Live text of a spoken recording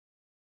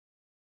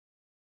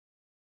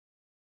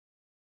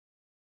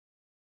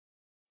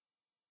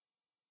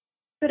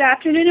Good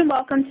afternoon and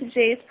welcome to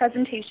today's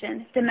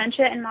presentation,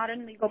 Dementia in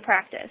Modern Legal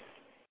Practice.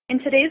 In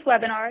today's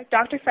webinar,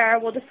 Dr.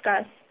 Farah will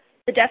discuss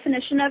the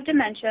definition of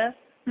dementia,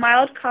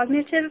 mild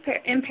cognitive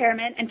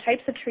impairment and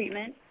types of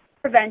treatment,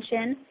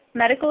 prevention,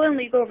 medical and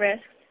legal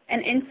risks,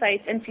 and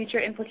insights and future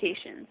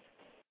implications.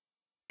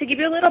 To give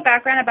you a little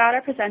background about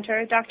our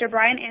presenter, Dr.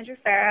 Andrew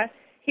Farah,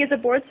 he is a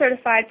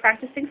board-certified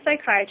practicing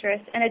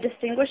psychiatrist and a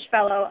distinguished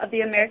fellow of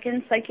the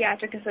American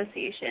Psychiatric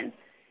Association.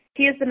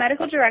 He is the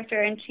medical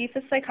director and chief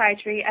of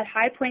psychiatry at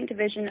High Point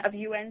Division of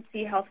UNC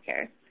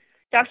Healthcare.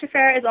 Dr.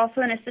 Farah is also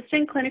an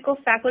assistant clinical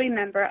faculty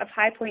member of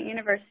High Point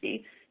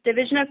University,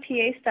 Division of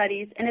PA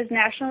Studies, and is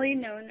nationally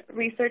known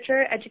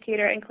researcher,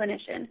 educator, and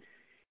clinician.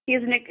 He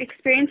has an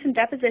experience in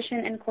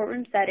deposition and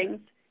courtroom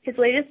settings. His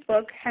latest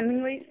book,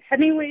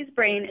 Hemingway's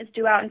Brain, is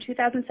due out in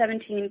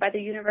 2017 by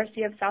the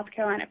University of South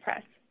Carolina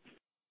Press.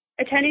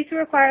 Attendees who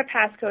require a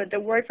passcode, the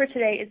word for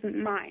today is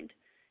mind.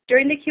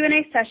 During the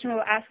Q&A session, we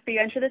will ask that you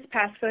enter this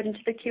passcode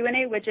into the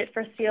Q&A widget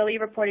for CLE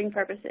reporting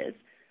purposes.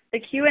 The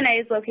Q&A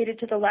is located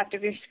to the left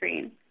of your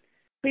screen.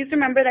 Please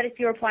remember that if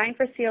you are applying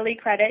for CLE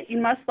credit, you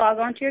must log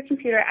onto your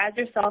computer as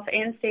yourself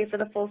and stay for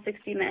the full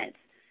 60 minutes.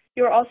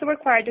 You are also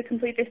required to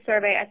complete this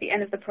survey at the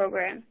end of the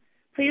program.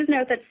 Please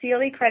note that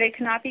CLE credit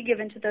cannot be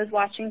given to those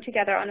watching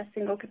together on a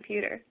single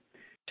computer.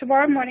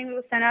 Tomorrow morning, we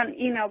will send out an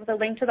email with a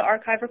link to the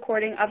archive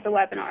recording of the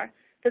webinar.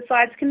 The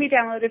slides can be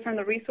downloaded from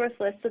the resource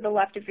list to the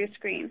left of your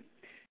screen.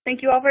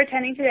 Thank you all for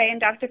attending today,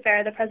 and Dr.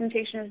 Farah, the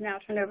presentation is now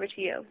turned over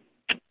to you.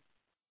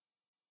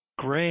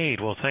 Great.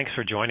 Well, thanks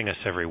for joining us,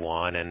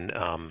 everyone. And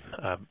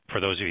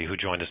for those of you who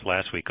joined us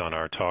last week on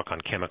our talk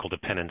on chemical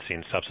dependency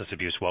and substance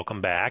abuse,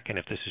 welcome back. And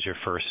if this is your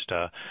first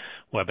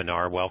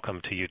webinar, welcome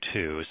to you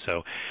too.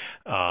 So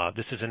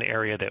this is an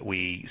area that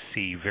we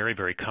see very,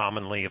 very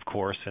commonly, of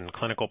course, in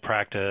clinical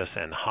practice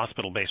and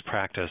hospital-based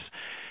practice.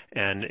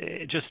 And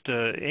just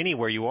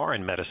anywhere you are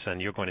in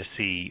medicine, you're going to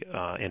see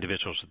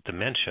individuals with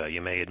dementia.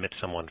 You may admit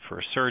someone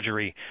for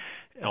surgery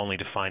only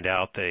to find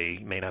out they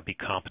may not be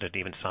competent to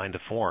even sign the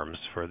forms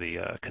for the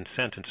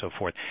consent and so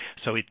forth.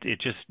 So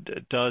it just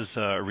does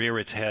rear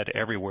its head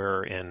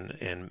everywhere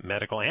in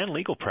medical and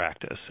legal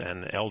practice.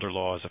 And elder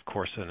law is, of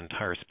course, an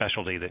entire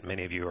specialty that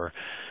many of you are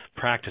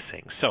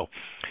practicing. So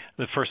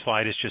the first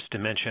slide is just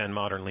dementia in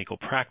modern legal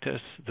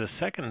practice. The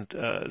second,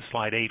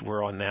 slide 8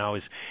 we're on now,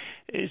 is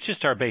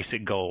just our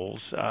basic goals.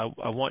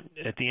 I want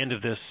at the end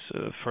of this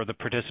for the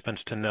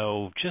participants to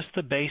know just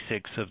the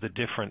basics of the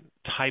different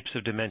types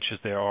of dementias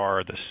there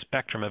are, the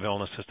spectrum of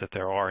illnesses that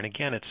there are. And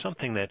again, it's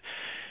something that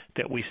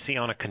we see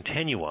on a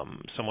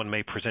continuum. Someone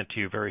may present to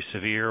you very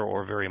severe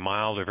or very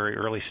mild or very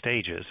early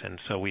stages, and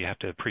so we have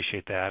to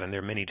appreciate that. And there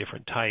are many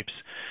different types,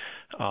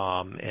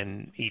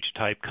 and each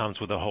type comes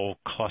with a whole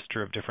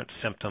cluster of different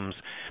symptoms.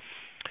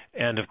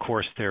 And, of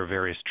course, there are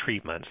various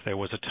treatments. There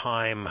was a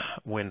time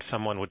when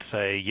someone would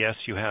say, yes,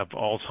 you have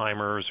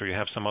Alzheimer's or you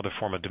have some other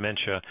form of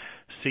dementia.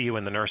 See you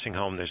in the nursing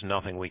home. There's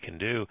nothing we can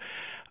do.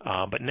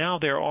 But now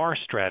there are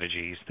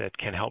strategies that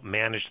can help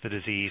manage the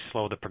disease,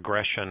 slow the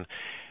progression,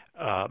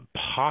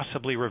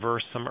 possibly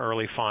reverse some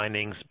early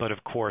findings. But,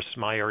 of course,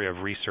 my area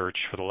of research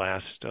for the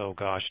last,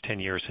 10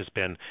 years has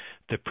been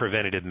the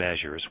preventative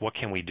measures. What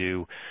can we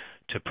do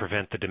to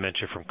prevent the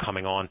dementia from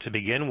coming on to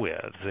begin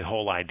with? The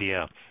whole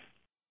idea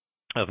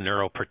of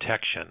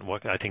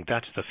neuroprotection. I think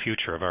that's the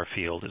future of our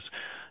field, is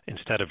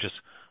instead of just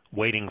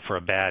waiting for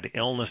a bad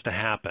illness to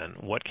happen,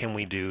 what can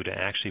we do to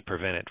actually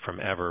prevent it from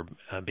ever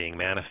being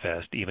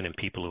manifest, even in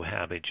people who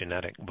have a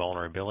genetic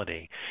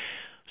vulnerability?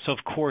 So,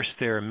 of course,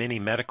 there are many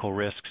medical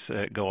risks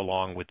that go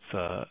along with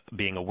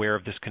being aware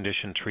of this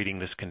condition, treating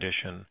this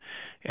condition.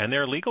 And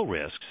there are legal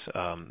risks.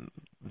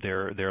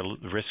 There are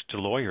risks to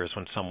lawyers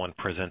when someone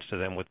presents to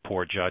them with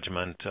poor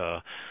judgment,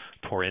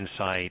 poor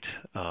insight,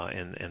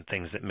 and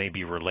things that may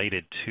be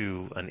related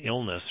to an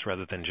illness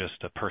rather than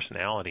just a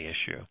personality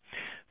issue.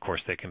 Of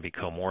course, they can be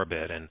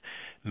comorbid, and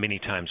many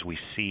times we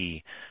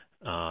see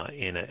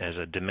as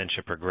a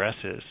dementia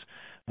progresses,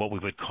 what we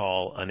would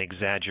call an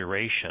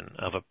exaggeration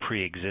of a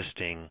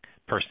pre-existing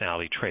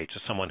personality trait. So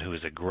someone who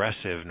is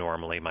aggressive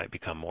normally might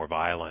become more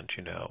violent,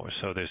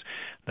 So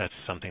that's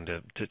something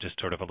to just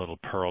sort of a little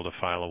pearl to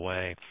file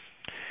away.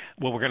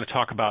 Well, we're going to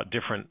talk about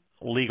different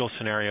legal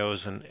scenarios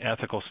and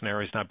ethical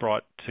scenarios, and I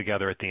brought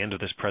together at the end of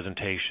this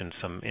presentation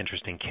some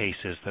interesting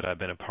cases that I've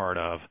been a part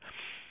of.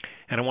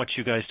 And I want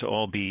you guys to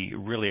all be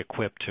really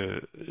equipped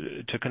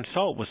to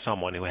consult with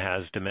someone who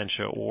has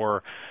dementia,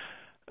 or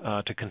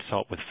to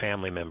consult with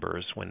family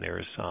members when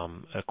there's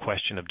a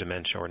question of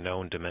dementia or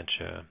known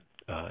dementia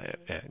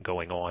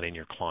going on in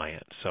your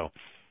client. So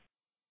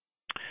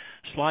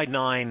slide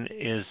 9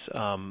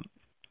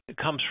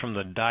 comes from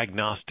the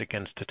Diagnostic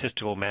and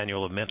Statistical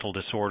Manual of Mental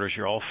Disorders.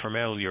 You're all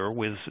familiar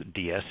with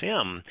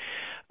DSM.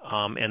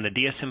 And the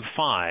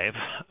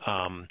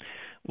DSM-5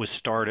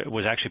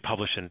 was actually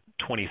published in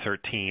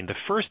 2013. The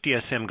first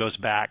DSM goes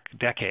back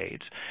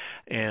decades,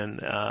 and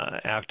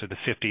after the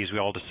 50s, we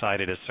all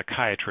decided as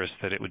psychiatrists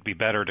that it would be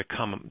better to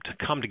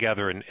come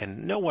together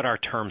and know what our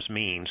terms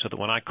mean, so that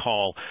when I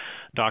call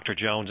Dr.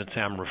 Jones and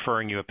say I'm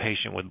referring you a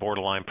patient with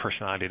borderline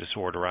personality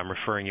disorder, I'm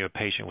referring you a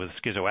patient with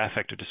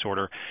schizoaffective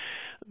disorder,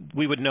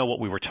 we would know what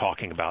we were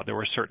talking about. There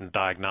were certain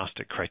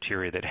diagnostic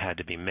criteria that had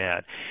to be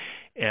met.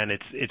 And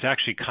it's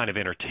actually kind of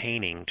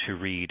entertaining to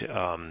read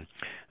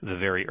the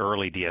very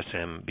early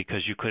DSM,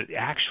 because you could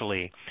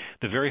actually,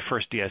 the very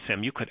first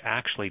DSM, you could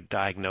actually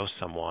diagnose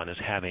someone as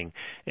having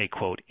a,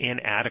 quote,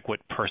 inadequate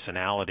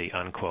personality,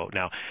 unquote.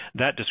 Now,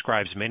 that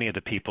describes many of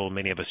the people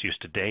many of us used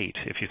to date,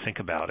 if you think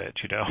about it,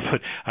 you know.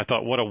 But I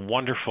thought, what a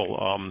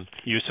wonderful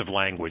use of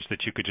language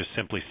that you could just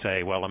simply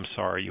say, well, I'm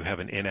sorry, you have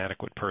an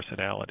inadequate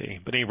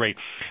personality. But at any rate,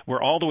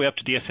 we're all the way up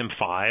to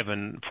DSM-5,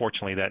 and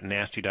fortunately that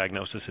nasty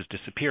diagnosis has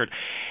disappeared.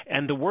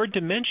 And the word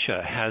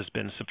dementia has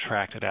been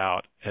subtracted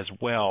out as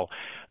well.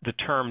 The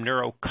term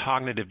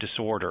neurocognitive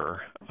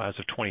disorder, as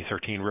of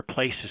 2013,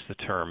 replaces the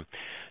term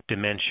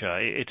dementia.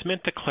 It's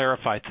meant to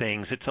clarify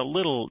things. To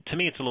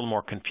me, it's a little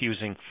more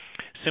confusing,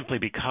 simply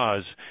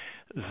because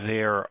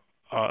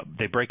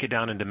they break it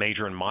down into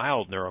major and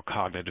mild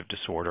neurocognitive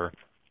disorder,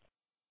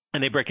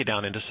 and they break it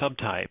down into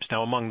subtypes.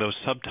 Now, among those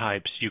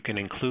subtypes, you can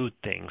include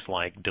things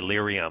like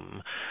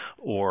delirium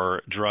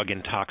or drug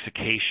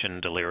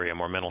intoxication delirium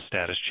or mental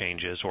status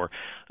changes, or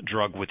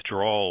drug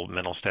withdrawal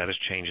mental status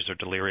changes or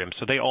delirium.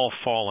 So they all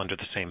fall under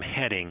the same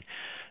heading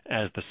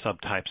as the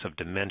subtypes of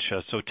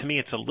dementia. So to me,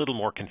 it's a little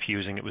more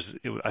confusing.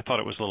 I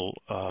thought it was a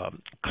little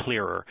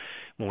clearer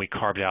when we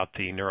carved out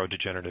the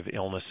neurodegenerative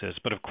illnesses.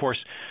 But of course,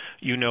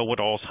 you know what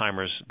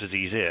Alzheimer's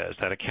disease is.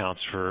 That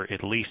accounts for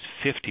at least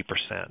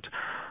 50%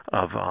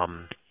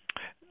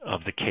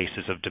 of the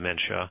cases of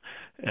dementia,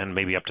 and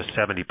maybe up to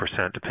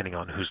 70% depending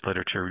on whose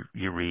literature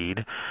you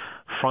read.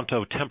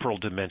 Frontotemporal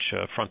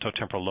dementia,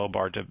 frontotemporal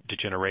lobar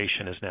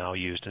degeneration, is now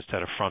used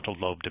instead of frontal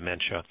lobe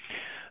dementia.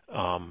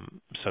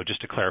 So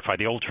just to clarify,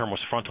 the old term was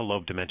frontal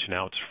lobe dementia,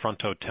 now it's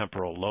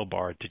frontotemporal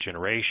lobar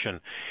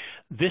degeneration.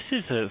 This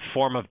is a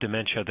form of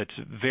dementia that's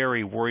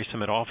very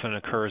worrisome. It often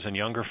occurs in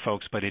younger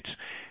folks, but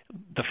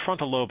the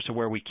frontal lobes are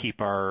where we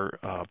keep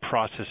our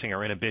processing,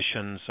 our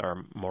inhibitions,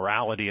 our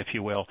morality, if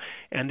you will.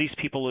 And these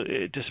people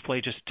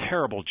display just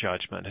terrible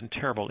judgment and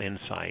terrible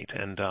insight,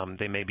 and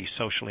they may be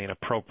socially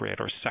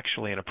inappropriate or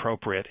sexually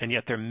inappropriate, and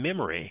yet their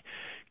memory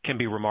can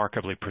be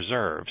remarkably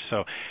preserved.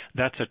 So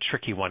that's a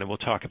tricky one, and we'll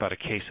talk about a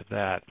case of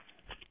that.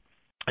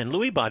 And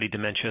Lewy body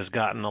dementia has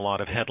gotten a lot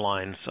of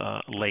headlines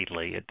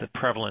lately. The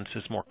prevalence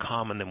is more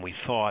common than we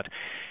thought.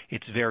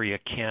 It's very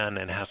akin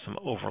and has some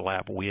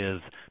overlap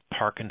with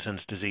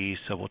Parkinson's disease,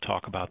 so we'll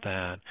talk about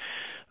that.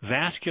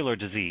 Vascular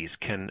disease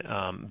can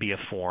be a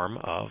form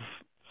of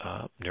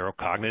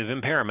neurocognitive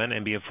impairment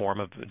and be a form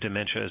of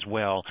dementia as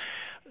well.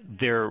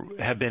 There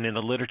have been in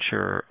the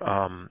literature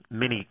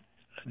many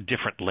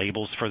different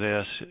labels for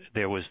this.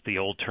 There was the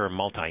old term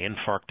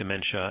multi-infarct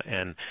dementia,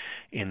 and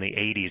in the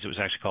 80s it was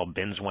actually called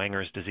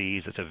Binswanger's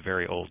disease. It's a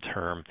very old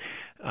term,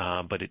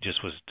 but it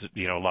just was,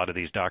 a lot of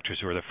these doctors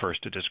who were the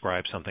first to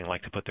describe something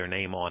like to put their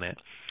name on it.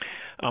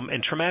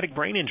 And traumatic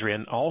brain injury,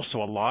 and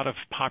also a lot of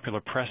popular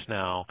press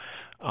now,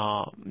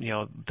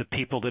 the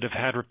people that have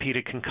had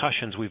repeated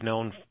concussions, we've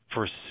known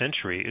for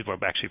centuries, well,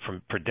 actually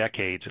for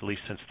decades, at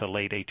least since the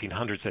late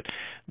 1800s,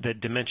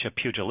 that dementia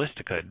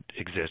pugilistica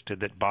existed,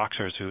 that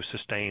boxers who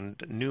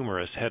sustained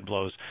numerous head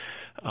blows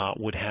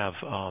would have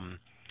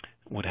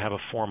a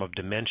form of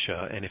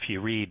dementia. And if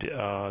you read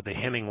the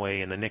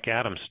Hemingway and the Nick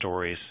Adams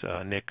stories,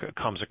 Nick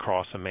comes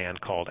across a man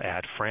called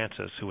Ad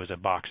Francis, who was a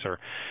boxer,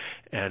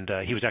 and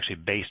he was actually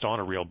based on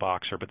a real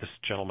boxer, but this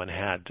gentleman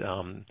had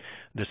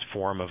this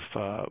form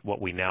of what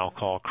we now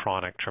call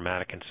chronic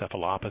traumatic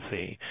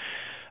encephalopathy.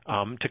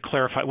 To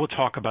clarify, we'll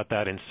talk about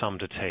that in some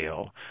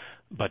detail,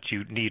 but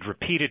you need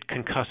repeated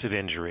concussive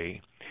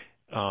injury.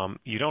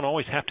 You don't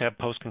always have to have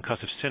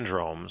post-concussive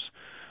syndromes,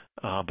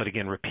 but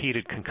again,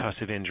 repeated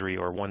concussive injury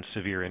or one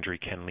severe injury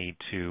can lead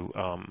to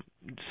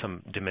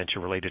some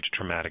dementia related to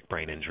traumatic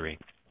brain injury.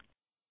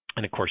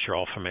 And of course, you're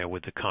all familiar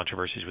with the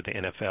controversies with the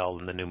NFL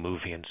and the new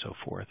movie and so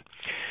forth.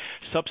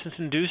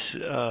 Substance-induced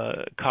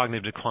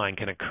cognitive decline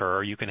can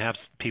occur. You can have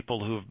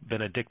people who've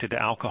been addicted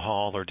to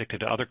alcohol or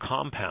addicted to other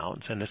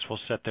compounds, and this will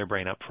set their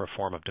brain up for a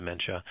form of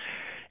dementia.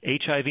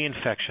 HIV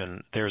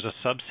infection, there's a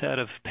subset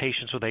of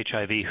patients with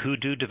HIV who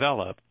do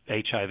develop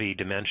HIV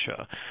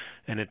dementia,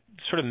 and it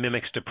sort of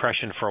mimics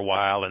depression for a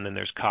while, and then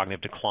there's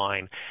cognitive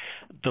decline.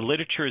 The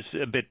literature is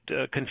a bit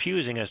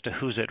confusing as to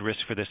who's at risk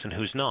for this and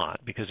who's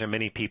not, because there are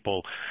many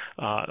people,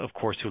 of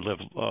course, who live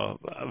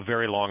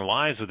very long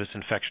lives with this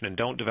infection and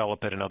don't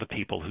develop it, and other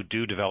people who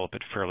do develop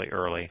it fairly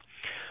early.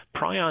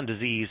 Prion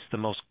disease, the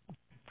most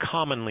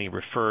commonly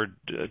referred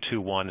to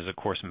one is, of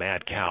course,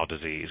 mad cow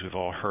disease. We've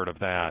all heard of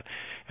that,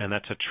 and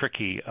that's a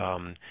tricky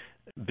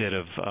bit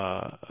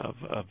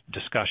of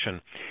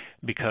discussion,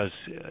 because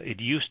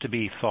it used to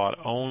be thought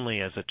only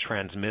as a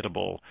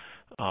transmittable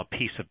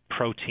piece of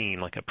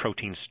protein, like a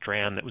protein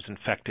strand that was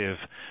infective.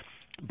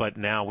 but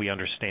now we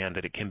understand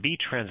that it can be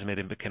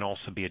transmitted but can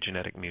also be a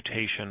genetic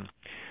mutation.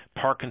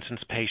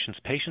 Parkinson's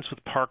patients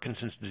with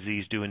Parkinson's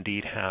disease do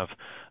indeed have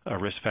a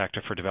risk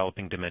factor for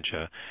developing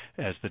dementia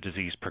as the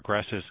disease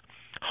progresses.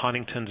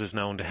 Huntington's is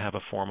known to have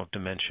a form of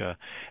dementia.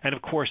 And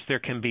of course, there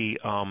can be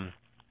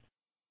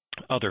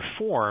other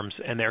forms,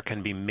 and there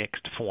can be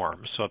mixed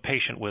forms. So a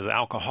patient with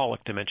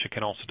alcoholic dementia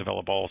can also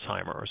develop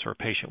Alzheimer's, or a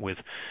patient with,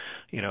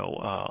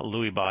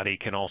 Lewy body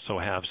can also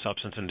have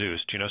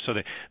substance-induced. So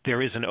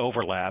there is an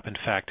overlap. In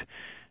fact,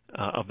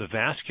 of the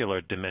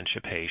vascular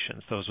dementia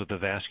patients, those with the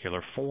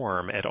vascular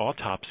form, at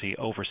autopsy,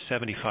 over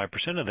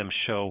 75% of them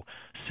show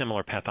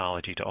similar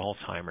pathology to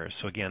Alzheimer's.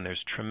 So again,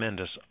 there's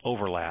tremendous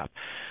overlap.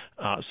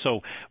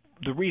 So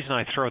the reason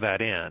I throw that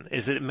in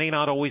is that it may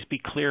not always be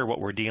clear what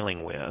we're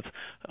dealing with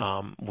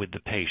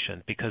the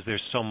patient, because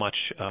there's so much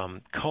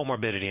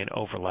comorbidity and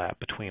overlap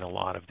between a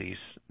lot of these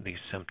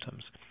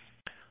symptoms.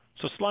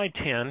 So slide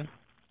 10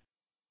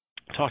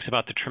 talks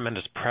about the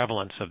tremendous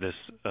prevalence of this,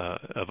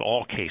 of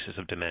all cases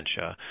of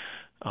dementia.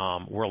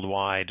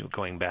 Worldwide,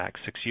 going back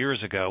 6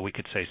 years ago, we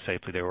could say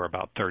safely there were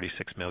about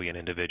 36 million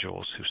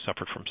individuals who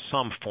suffered from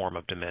some form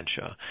of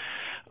dementia.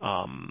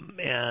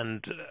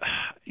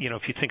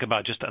 If you think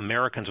about just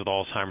Americans with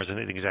Alzheimer's, I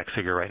think the exact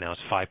figure right now is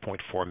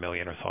 5.4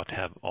 million are thought to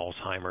have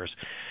Alzheimer's.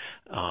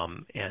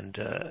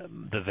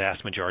 The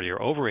vast majority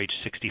are over age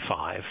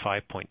 65,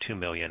 5.2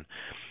 million.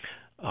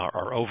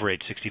 Are over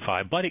age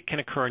 65, but it can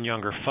occur in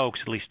younger folks.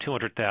 At least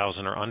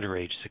 200,000 are under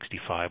age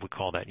 65. We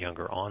call that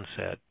younger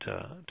onset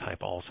type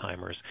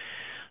Alzheimer's.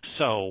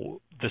 So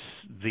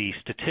the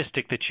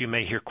statistic that you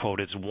may hear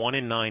quoted is 1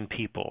 in 9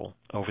 people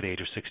over the age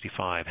of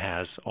 65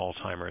 has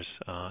Alzheimer's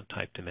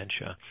type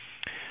dementia.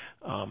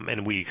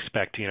 And we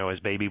expect, as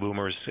baby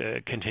boomers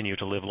continue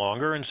to live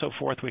longer and so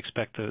forth, we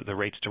expect the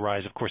rates to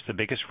rise. Of course, the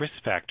biggest risk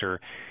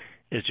factor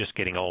is just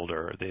getting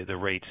older. The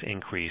rates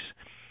increase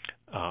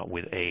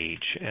with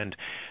age. And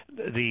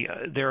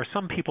there are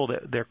some people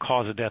that their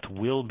cause of death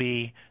will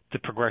be the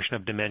progression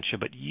of dementia,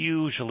 but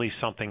usually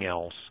something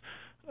else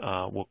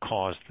will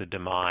cause the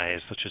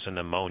demise, such as a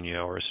pneumonia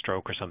or a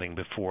stroke or something,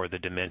 before the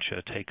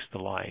dementia takes the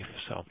life.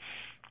 So,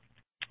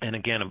 and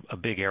again, a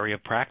big area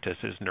of practice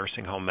is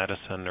nursing home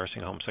medicine,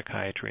 nursing home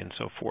psychiatry, and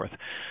so forth.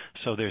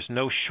 So there's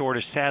no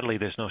shortage, sadly,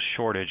 there's no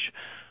shortage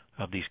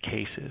of these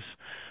cases.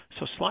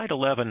 So slide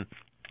 11,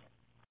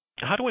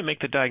 how do we make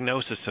the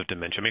diagnosis of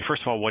dementia? I mean,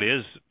 first of all, what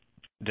is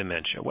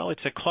dementia? Well,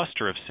 it's a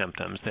cluster of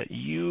symptoms that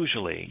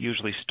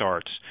usually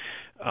starts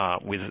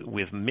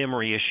with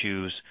memory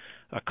issues,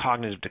 a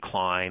cognitive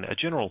decline, a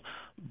general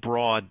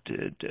broad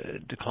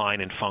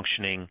decline in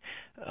functioning,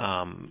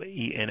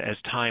 and as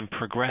time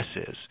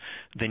progresses,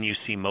 then you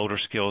see motor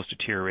skills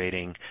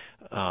deteriorating,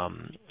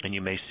 and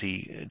you may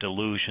see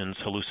delusions,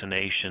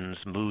 hallucinations,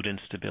 mood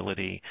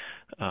instability,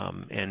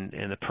 and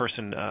the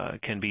person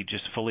can be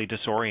just fully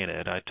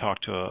disoriented. I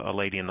talked to a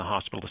lady in the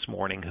hospital this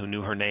morning who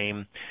knew her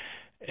name,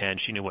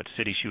 and she knew what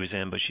city she was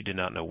in, but she did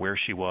not know where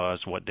she was,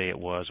 what day it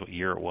was, what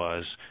year it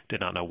was, did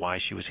not know why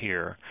she was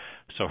here.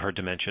 So her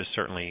dementia is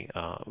certainly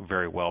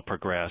very well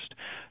progressed.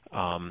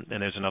 And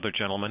there's another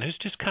gentleman who's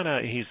just kind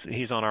of,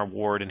 he's on our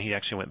ward, and he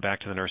actually went back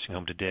to the nursing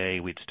home today.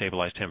 We'd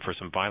stabilized him for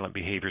some violent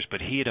behaviors,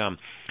 but he'd,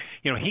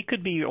 he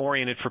could be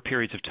oriented for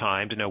periods of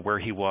time to know where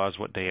he was,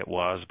 what day it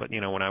was. But,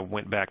 when I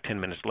went back 10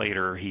 minutes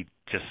later, he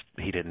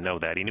didn't know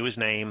that. He knew his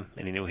name,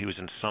 and he knew he was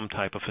in some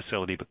type of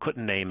facility, but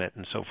couldn't name it,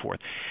 and so forth.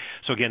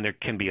 So again, there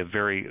can be a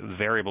very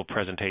variable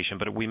presentation,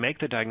 but we make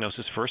the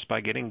diagnosis first by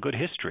getting good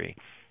history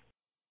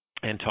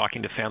and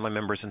talking to family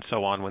members and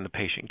so on when the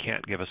patient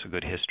can't give us a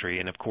good history.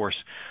 And of course,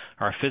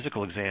 our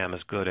physical exam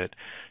is good at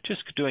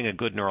just doing a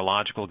good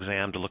neurological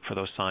exam to look for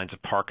those signs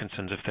of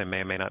Parkinson's if they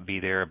may or may not be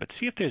there, but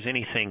see if there's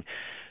anything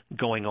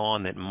going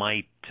on that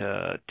might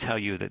tell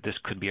you that this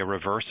could be a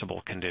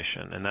reversible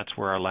condition. And that's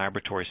where our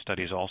laboratory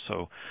studies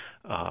also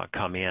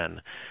come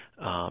in,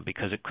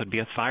 because it could be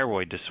a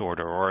thyroid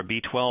disorder or a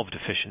B12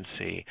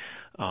 deficiency,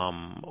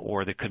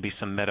 or there could be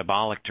some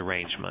metabolic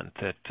derangement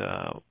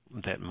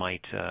that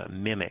might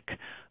mimic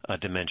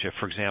dementia.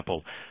 For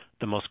example,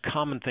 the most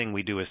common thing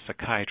we do as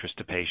psychiatrists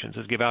to patients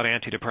is give out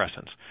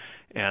antidepressants.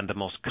 And the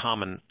most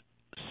common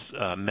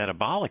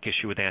metabolic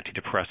issue with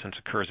antidepressants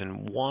occurs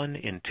in 1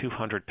 in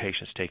 200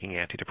 patients taking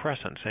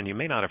antidepressants. And you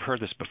may not have heard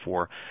this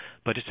before,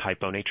 but it's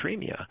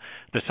hyponatremia.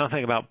 There's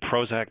something about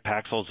Prozac,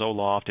 Paxil,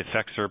 Zoloft,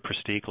 Effexor,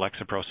 Pristiq,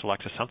 Lexapro,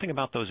 Celexa, something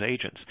about those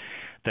agents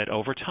that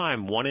over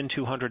time, 1 in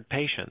 200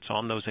 patients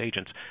on those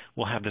agents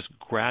will have this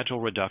gradual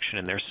reduction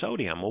in their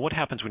sodium. Well, what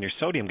happens when your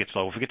sodium gets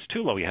low? If it gets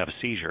too low, you have a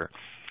seizure.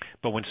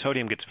 But when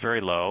sodium gets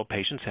very low,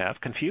 patients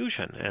have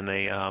confusion, and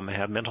they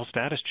have mental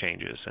status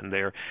changes, and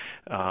they're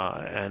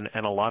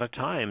and a lot of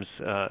times,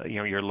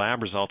 your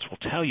lab results will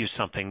tell you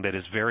something that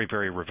is very,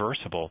 very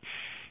reversible.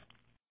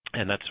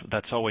 And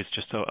that's always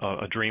just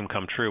a dream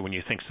come true when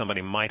you think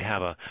somebody might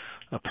have a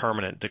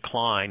permanent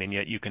decline, and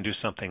yet you can do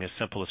something as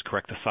simple as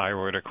correct the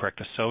thyroid or correct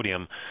the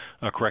sodium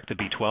or correct the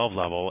B12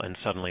 level, and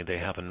suddenly they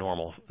have a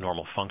normal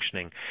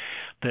functioning.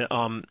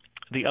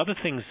 The other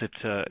things that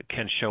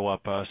can show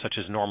up, such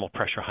as normal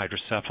pressure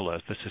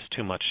hydrocephalus, this is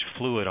too much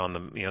fluid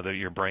on the,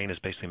 your brain is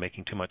basically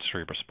making too much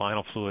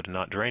cerebrospinal fluid and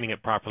not draining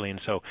it properly, and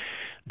so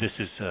this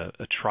is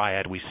a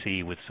triad we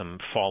see with some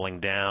falling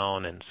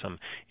down and some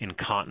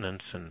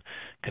incontinence and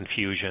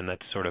confusion.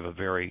 That's sort of a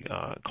very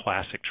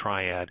classic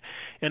triad,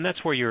 and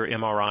that's where your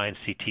MRI and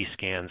CT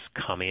scans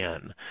come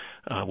in.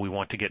 We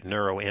want to get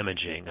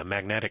neuroimaging. A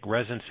magnetic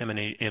resonance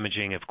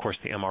imaging, of course,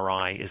 the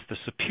MRI is the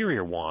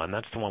superior one.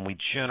 That's the one we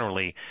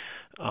generally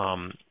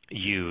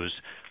use.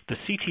 The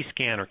CT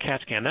scan or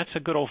CAT scan, that's a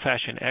good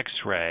old-fashioned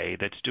X-ray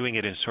that's doing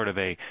it in sort of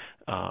a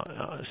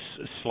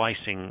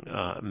slicing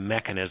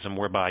mechanism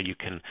whereby you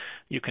can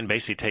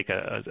basically take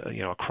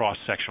a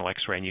cross-sectional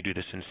X-ray, and you do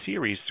this in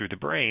series through the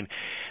brain.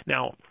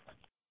 Now,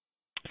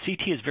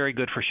 CT is very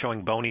good for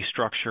showing bony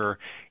structure.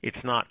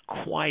 It's not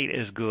quite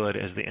as good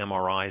as the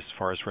MRI as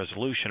far as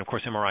resolution. Of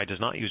course, MRI does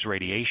not use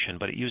radiation,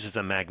 but it uses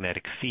a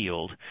magnetic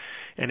field,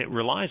 and it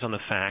relies on the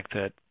fact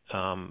that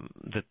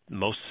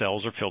most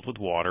cells are filled with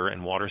water,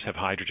 and waters have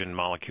hydrogen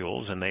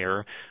molecules, and they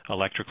are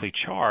electrically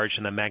charged,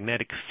 and the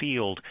magnetic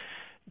field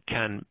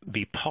can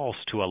be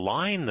pulsed to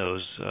align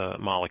those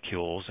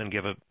molecules and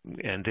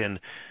then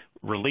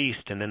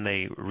released, and then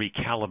they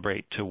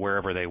recalibrate to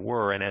wherever they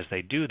were, and as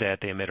they do that,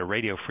 they emit a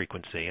radio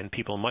frequency, and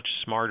people much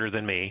smarter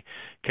than me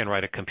can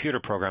write a computer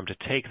program to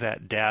take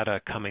that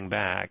data coming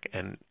back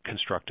and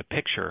construct a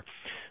picture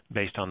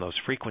based on those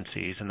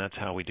frequencies, and that's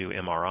how we do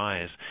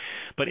MRIs.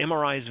 But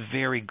MRI is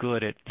very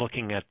good at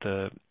looking at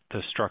the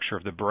structure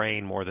of the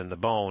brain more than the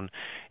bone,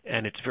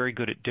 and it's very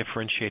good at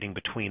differentiating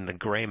between the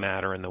gray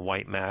matter and the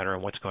white matter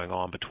and what's going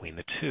on between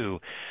the two.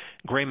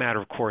 Gray matter,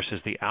 of course,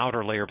 is the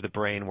outer layer of the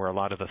brain where a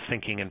lot of the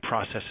thinking and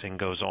processing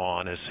goes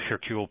on. As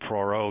Hercule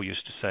Poirot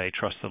used to say,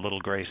 trust the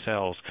little gray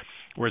cells.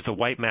 Whereas the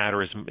white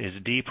matter is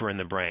deeper in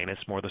the brain.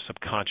 It's more the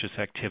subconscious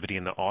activity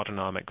and the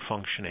autonomic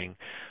functioning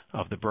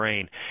of the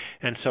brain.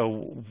 And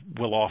so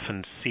we'll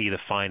often see the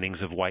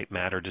findings of white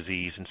matter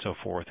disease and so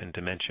forth in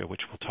dementia,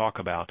 which we'll talk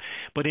about.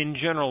 But in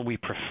general, we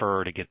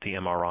prefer to get the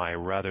MRI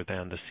rather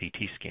than the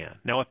CT scan.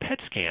 Now, a PET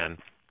scan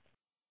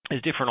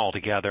is different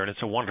altogether, and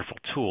it's a wonderful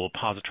tool,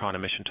 positron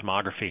emission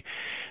tomography.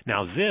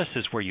 Now, this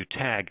is where you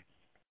tag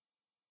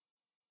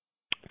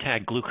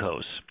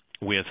glucose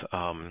with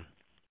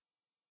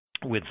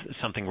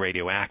something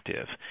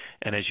radioactive.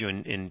 And as you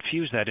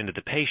infuse that into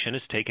the patient,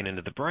 it's taken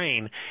into the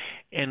brain,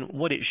 and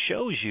what it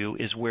shows you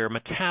is where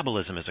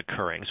metabolism is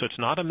occurring. So it's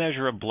not a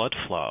measure of blood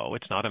flow.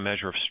 It's not a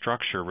measure of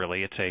structure,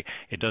 really.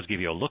 It does give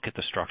you a look at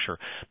the structure.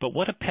 But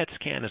what a PET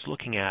scan is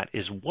looking at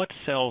is what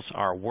cells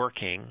are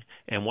working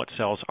and what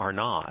cells are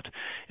not.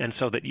 And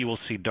so that you will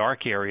see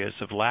dark areas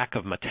of lack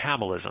of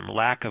metabolism,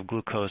 lack of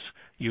glucose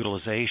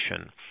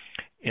utilization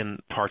in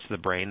parts of the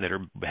brain that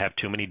have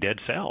too many dead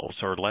cells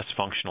or less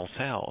functional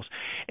cells.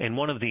 And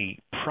one of the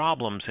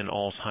problems in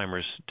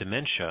Alzheimer's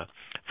dementia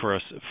for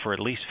at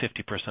least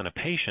 50% of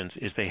patients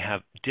is they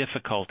have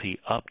difficulty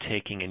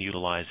uptaking and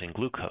utilizing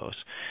glucose.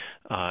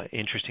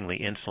 Interestingly,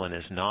 insulin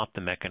is not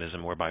the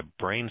mechanism whereby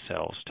brain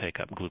cells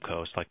take up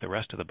glucose like the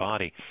rest of the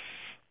body.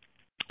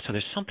 So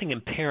there's something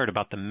impaired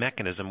about the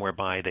mechanism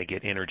whereby they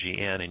get energy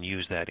in and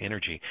use that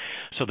energy.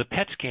 So the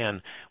PET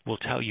scan will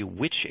tell you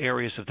which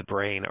areas of the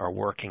brain are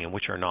working and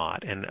which are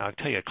not. And I'll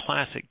tell you a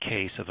classic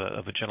case of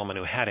a gentleman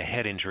who had a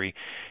head injury,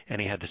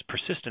 and he had this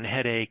persistent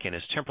headache, and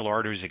his temporal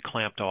arteries had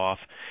clamped off,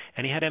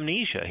 and he had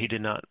amnesia. He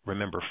did not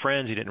remember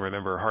friends. He didn't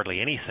remember hardly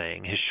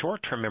anything. His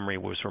short-term memory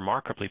was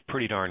remarkably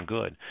pretty darn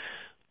good,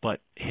 but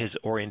his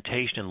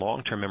orientation and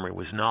long-term memory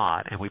was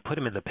not. And we put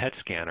him in the PET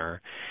scanner,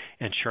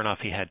 and sure enough,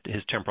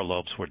 his temporal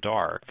lobes were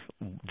dark.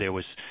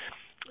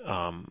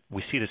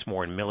 We see this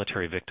more in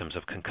military victims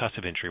of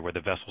concussive injury where the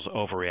vessels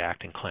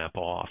overreact and clamp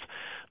off.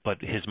 But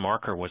his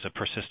marker was a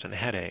persistent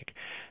headache,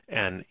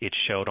 and it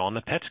showed on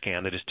the PET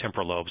scan that his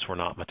temporal lobes were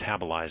not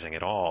metabolizing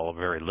at all,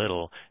 very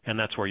little, and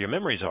that's where your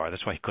memories are.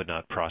 That's why he could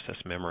not process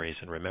memories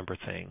and remember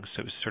things. So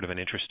it was sort of an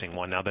interesting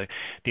one. Now, the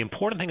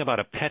important thing about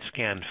a PET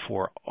scan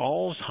for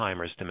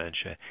Alzheimer's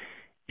dementia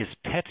is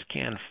PET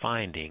scan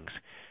findings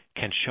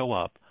can show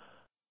up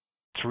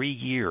 3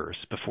 years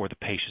before the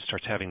patient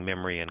starts having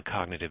memory and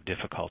cognitive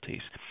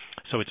difficulties.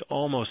 So it's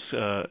almost,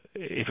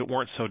 if it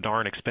weren't so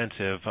darn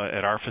expensive,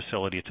 at our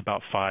facility it's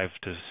about $5,000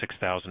 to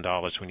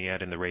 $6,000 when you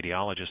add in the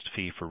radiologist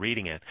fee for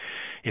reading it.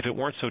 If it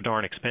weren't so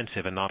darn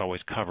expensive and not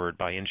always covered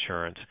by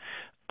insurance,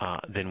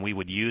 then we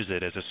would use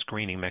it as a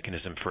screening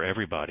mechanism for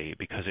everybody,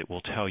 because it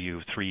will tell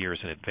you 3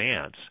 years in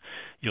advance.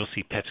 You'll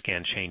see PET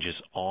scan changes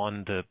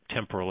on the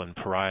temporal and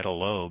parietal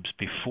lobes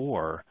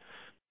before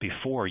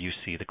you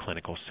see the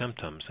clinical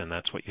symptoms, and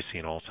that's what you see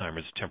in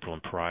Alzheimer's, temporal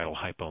and parietal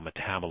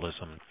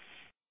hypometabolism.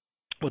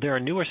 Well, there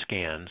are newer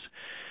scans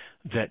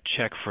that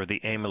check for the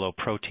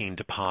amyloprotein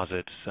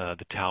deposits,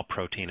 the tau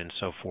protein and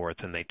so forth,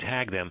 and they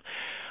tag them.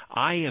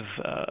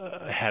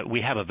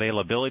 We have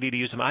availability to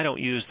use them. I don't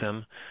use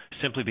them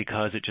simply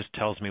because it just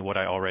tells me what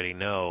I already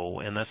know,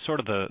 and that's sort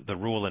of the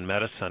rule in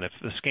medicine. If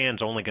the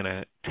scan's only going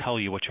to tell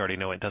you what you already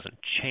know, it doesn't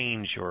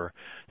change your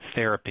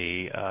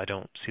therapy. I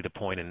don't see the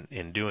point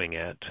in doing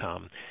it.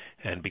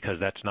 and because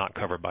that's not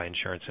covered by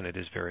insurance and it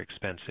is very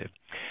expensive.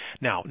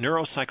 Now,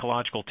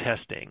 neuropsychological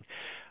testing.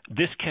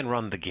 This can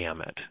run the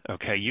gamut.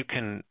 Okay, you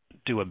can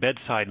do a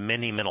bedside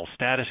mini mental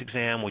status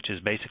exam, which is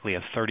basically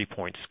a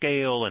 30-point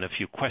scale and a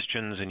few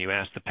questions, and you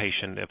ask the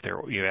patient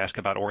you ask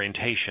about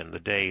orientation, the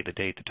day, the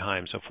date, the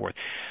time, so forth.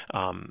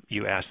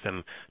 You ask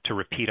them to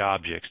repeat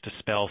objects, to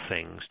spell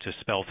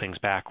things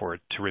backward,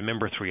 to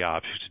remember 3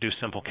 objects, to do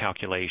simple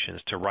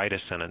calculations, to write a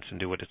sentence and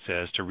do what it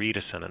says, to read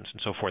a sentence,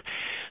 and so forth.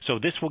 So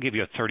this will give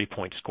you a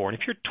 30-point score. And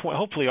if you're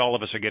hopefully all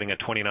of us are getting a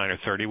 29 or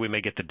 30, we may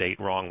get the date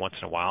wrong once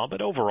in a while,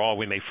 but overall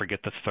we may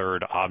forget the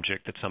third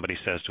object that somebody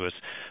says to us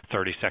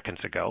 30 seconds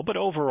ago. But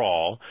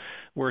overall,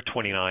 we're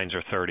 29s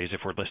or 30s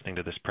if we're listening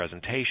to this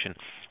presentation.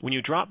 When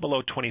you drop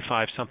below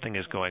 25, something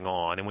is going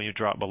on. And when you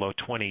drop below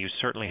 20, you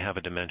certainly have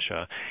a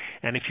dementia.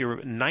 And if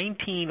you're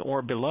 19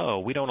 or below,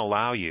 we don't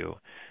allow you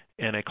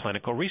in a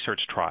clinical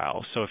research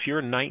trial. So if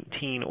you're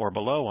 19 or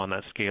below on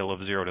that scale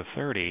of 0 to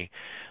 30,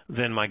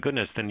 then my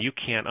goodness, then you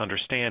can't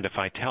understand if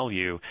I tell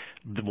you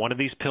one of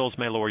these pills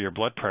may lower your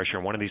blood pressure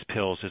and one of these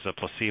pills is a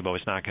placebo.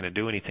 It's not going to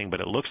do anything, but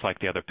it looks like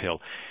the other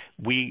pill.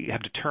 We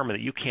have determined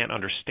that you can't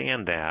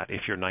understand that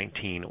if you're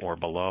 19 or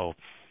below.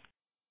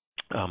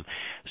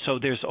 So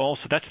there's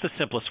also, that's the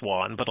simplest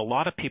one, but a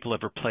lot of people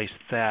have replaced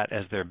that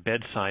as their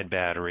bedside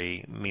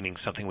battery, meaning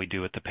something we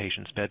do at the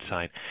patient's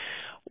bedside,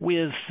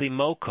 with the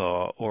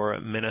MoCA or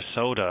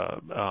Minnesota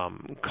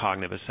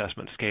cognitive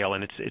assessment scale,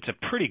 and it's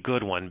a pretty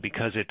good one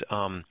because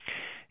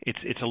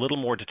it's a little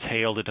more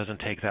detailed. It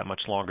doesn't take that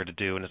much longer to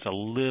do, and it's a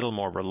little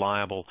more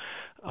reliable.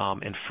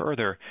 And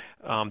further,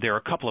 there are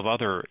a couple of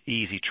other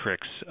easy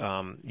tricks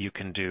you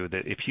can do.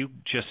 That if you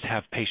just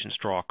have patients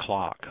draw a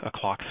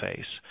clock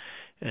face,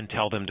 and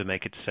tell them to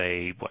make it,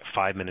 say,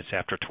 5 minutes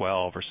after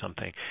 12 or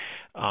something,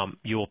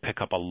 you will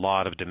pick up a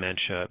lot of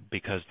dementia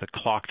because the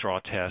clock draw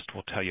test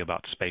will tell you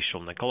about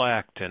spatial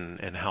neglect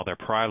and how their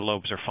parietal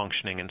lobes are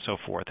functioning and so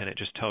forth, and it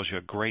just tells you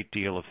a great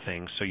deal of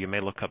things. So you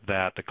may look up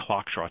that. The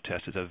clock draw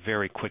test is a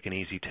very quick and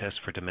easy test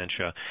for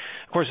dementia.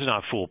 Of course, it's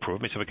not foolproof.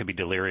 I mean, somebody could be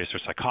delirious or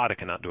psychotic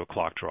and not do a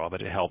clock draw,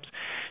 but it helps.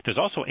 There's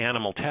also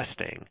animal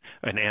testing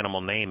and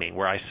animal naming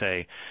where I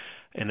say,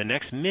 in the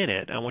next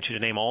minute, I want you to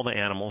name all the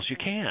animals you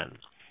can.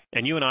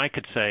 And you and I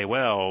could say,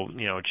 well,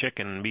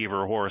 chicken,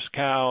 beaver, horse,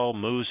 cow,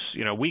 moose,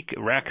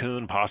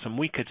 raccoon, possum.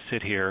 We could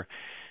sit here.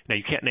 Now,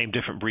 you can't name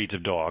different breeds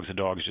of dogs. A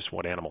dog is just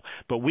one animal.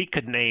 But we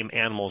could name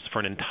animals for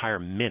an entire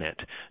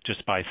minute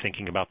just by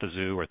thinking about the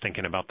zoo or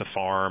thinking about the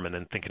farm and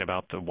then thinking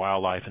about the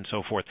wildlife and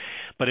so forth.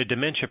 But a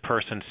dementia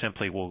person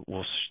simply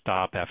will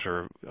stop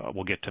after,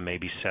 we'll get to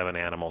maybe 7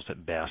 animals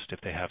at best if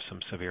they have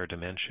some severe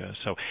dementia.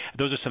 So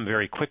those are some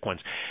very quick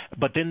ones.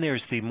 But then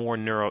there's the more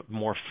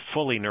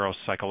fully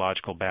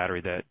neuropsychological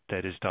battery that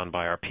is done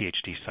by our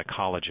PhD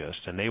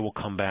psychologists. And they will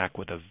come back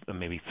with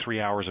maybe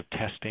 3 hours of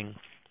testing.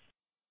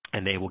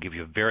 And they will give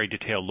you a very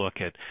detailed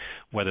look at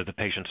whether the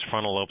patient's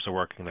frontal lobes are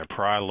working, their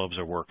parietal lobes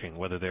are working,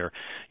 whether they're,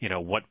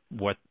 what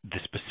the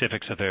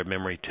specifics of their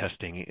memory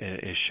testing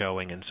is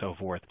showing, and so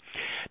forth.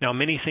 Now,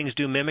 many things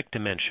do mimic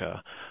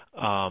dementia.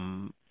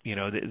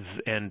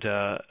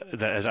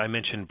 As I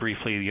mentioned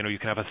briefly, you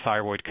can have a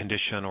thyroid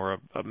condition or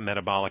a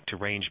metabolic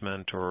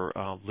derangement or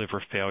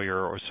liver failure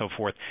or so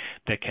forth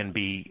that can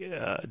be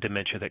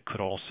dementia that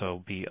could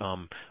also be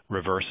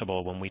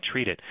reversible when we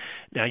treat it.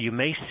 Now, you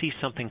may see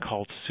something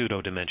called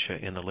pseudo-dementia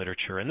in the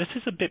literature, and this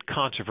is a bit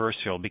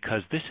controversial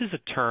because this is a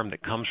term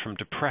that comes from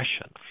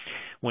depression,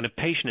 when a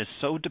patient is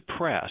so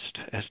depressed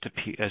as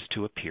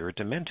to appear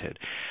demented.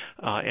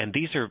 And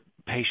these are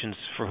patients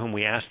for whom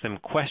we ask them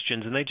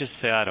questions and they just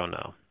say, I don't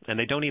know. And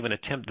they don't even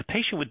attempt. The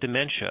patient with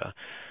dementia,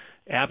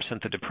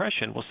 absent the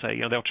depression, will say,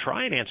 they'll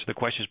try and answer the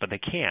questions, but they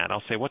can't.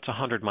 I'll say, what's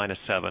 100 minus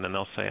 7? And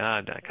they'll say,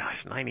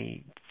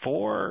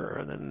 94.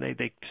 And then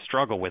they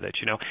struggle with it,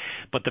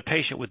 But the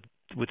patient with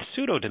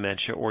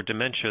pseudo-dementia or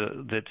dementia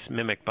that's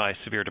mimicked by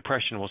severe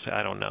depression will say,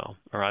 I don't know,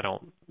 or I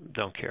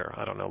don't care,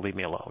 I don't know, leave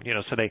me alone.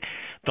 So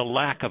the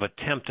lack of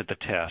attempt at the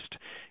test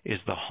is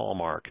the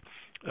hallmark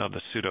of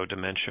the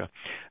pseudo-dementia.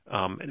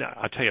 And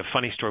I'll tell you a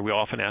funny story. We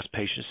often ask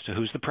patients,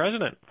 who's the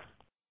president?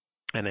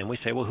 And then we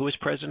say, well, who was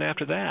president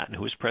after that? And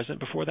who was president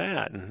before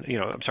that? And,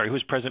 who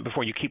was president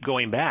before? You keep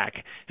going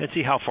back and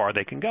see how far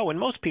they can go. And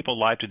most people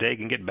alive today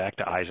can get back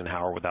to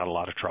Eisenhower without a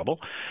lot of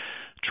trouble,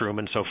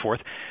 Truman, so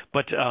forth.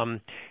 But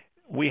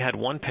we had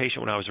one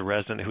patient when I was a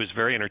resident who was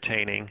very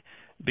entertaining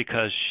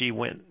because she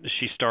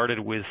started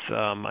with,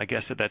 I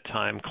guess at that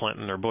time,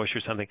 Clinton or Bush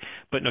or something.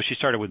 But no, she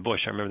started with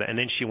Bush, I remember that. And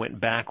then she went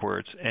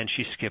backwards, and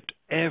she skipped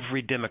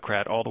every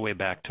Democrat all the way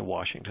back to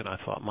Washington.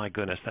 I thought, my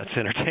goodness, that's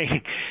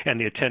entertaining.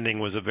 And the attending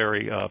was a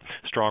very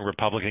strong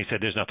Republican. He said,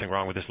 there's nothing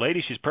wrong with this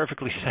lady. She's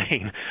perfectly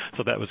sane.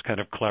 So that was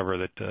kind of clever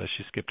that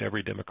she skipped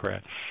every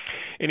Democrat.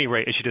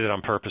 Anyway, she did it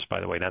on purpose,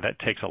 by the way. Now, that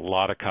takes a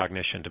lot of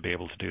cognition to be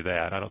able to do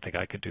that. I don't think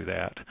I could do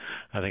that.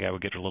 I think I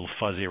would get a little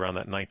fuzzy around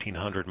that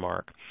 1900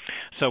 mark.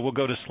 So we'll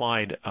go to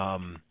slide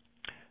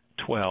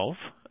 12.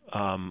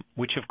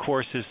 Which, of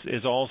course,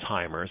 is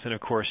Alzheimer's. And, of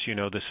course,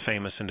 this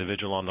famous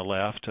individual on the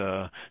left,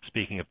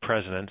 speaking of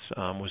presidents,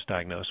 was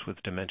diagnosed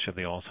with dementia of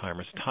the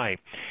Alzheimer's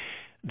type.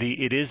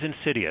 It is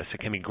insidious. It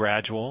can be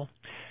gradual,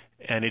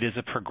 and it is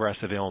a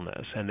progressive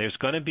illness. And there's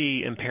going to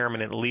be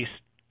impairment in at least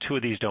two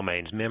of these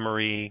domains: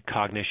 memory,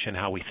 cognition,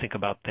 how we think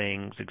about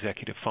things,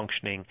 executive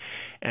functioning,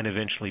 and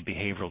eventually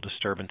behavioral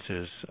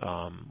disturbances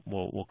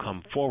will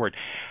come forward.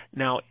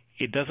 Now,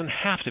 it doesn't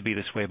have to be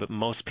this way, but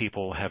most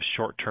people have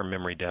short-term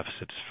memory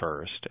deficits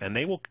first, and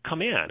they will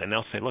come in and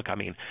they'll say, look, I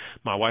mean,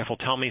 my wife will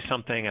tell me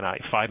something, and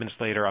 5 minutes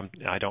later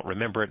I don't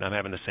remember it, and I'm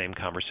having the same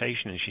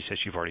conversation, and she says,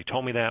 you've already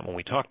told me that when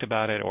we talked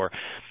about it. Or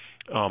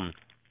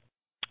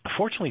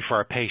fortunately for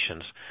our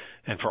patients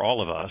and for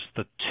all of us,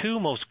 the two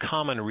most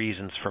common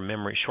reasons for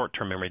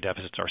short-term memory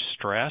deficits are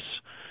stress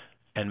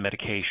and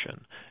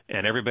medication.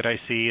 And everybody I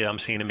see, I'm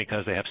seeing them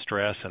because they have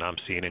stress, and I'm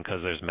seeing them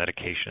because there's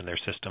medication in their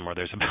system, or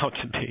there's about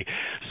to be.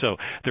 So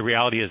the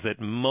reality is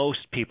that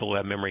most people who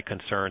have memory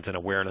concerns and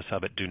awareness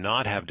of it do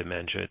not have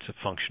dementia. It's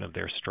a function of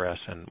their stress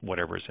and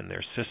whatever's in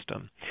their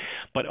system.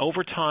 But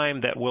over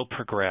time, that will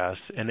progress,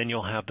 and then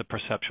you'll have the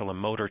perceptual and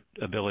motor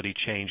ability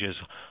changes,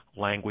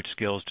 language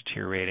skills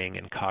deteriorating,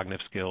 and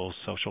cognitive skills,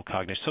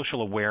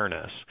 social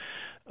awareness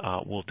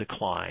will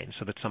decline,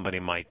 so that somebody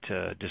might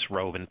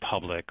disrobe in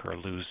public or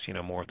lose,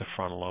 more of the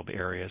frontal lobe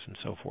areas and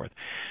so forth.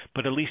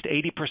 But at least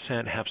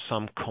 80% have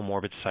some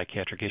comorbid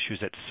psychiatric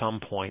issues at some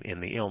point in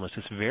the illness.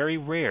 It's very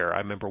rare. I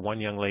remember one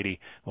young lady,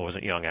 well,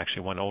 wasn't young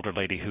actually, one older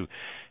lady who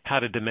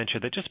had a dementia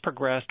that just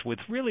progressed with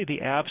really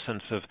the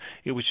absence of,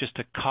 it was just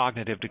a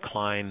cognitive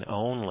decline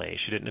only.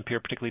 She didn't appear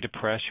particularly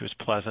depressed. She was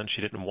pleasant.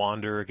 She didn't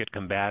wander or get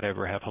combative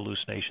or have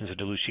hallucinations or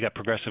delusions. She got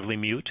progressively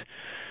mute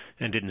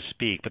and didn't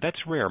speak. But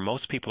that's rare.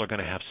 Most people are going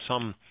to have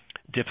some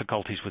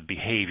difficulties with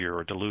behavior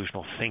or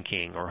delusional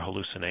thinking or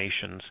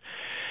hallucinations.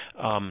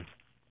 And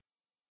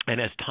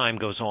as time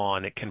goes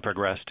on, it can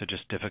progress to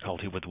just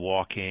difficulty with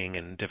walking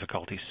and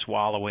difficulty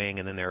swallowing,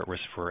 and then they're at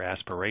risk for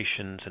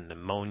aspirations and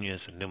pneumonias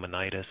and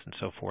pneumonitis and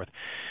so forth.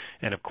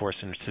 And of course,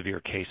 in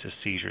severe cases,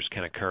 seizures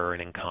can occur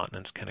and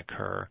incontinence can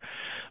occur.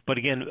 But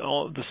again,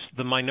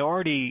 the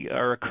minority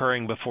are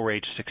occurring before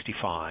age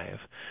 65.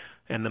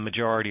 And the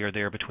majority are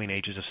there between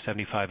ages of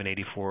 75 and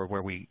 84,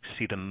 where we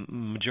see the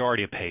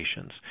majority of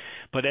patients.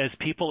 But as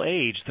people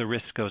age, the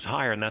risk goes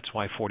higher, and that's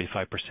why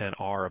 45%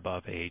 are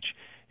above age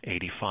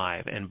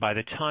 85. And by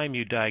the time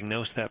you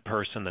diagnose that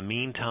person, the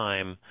mean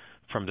time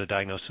from the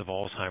diagnosis of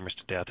Alzheimer's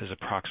to death is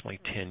approximately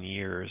 10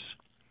 years.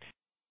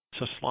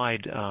 So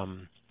slide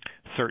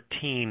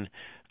 13,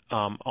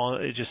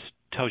 it just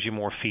tells you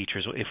more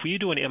features. If you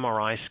do an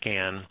MRI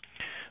scan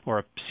or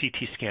a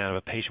CT scan of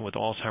a patient with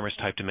Alzheimer's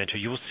type dementia,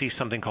 you will see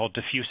something called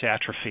diffuse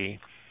atrophy,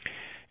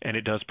 and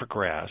it does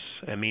progress,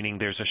 meaning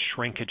there's a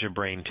shrinkage of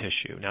brain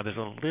tissue. Now, there's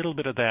a little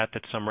bit of that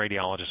some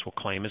radiologists will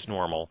claim is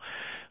normal,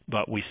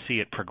 but we see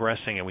it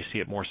progressing, and we see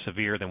it more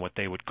severe than what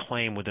they would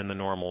claim within the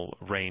normal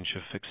range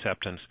of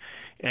acceptance.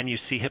 And you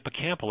see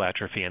hippocampal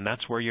atrophy, and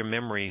that's where your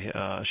memory,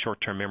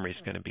 short-term memory,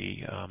 is going to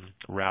be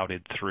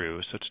routed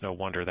through. So it's no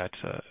wonder that's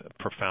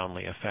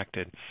profoundly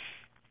affected.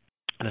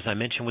 And as I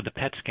mentioned with the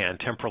PET scan,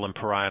 temporal and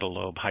parietal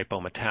lobe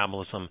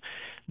hypometabolism,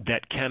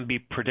 that can be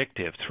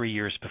predictive 3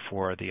 years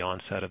before the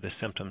onset of the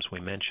symptoms we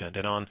mentioned.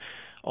 And on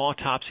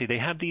autopsy, they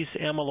have these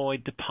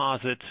amyloid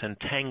deposits and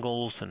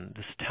tangles and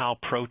this tau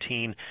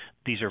protein.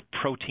 These are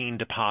protein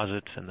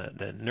deposits, and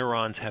the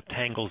neurons have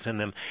tangles in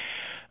them.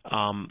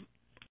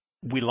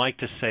 We like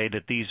to say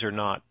that these are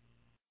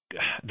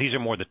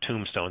more the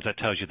tombstones. That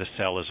tells you the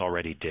cell is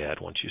already dead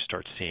once you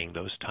start seeing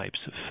those types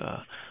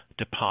of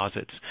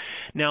deposits.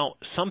 Now,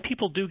 some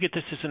people do get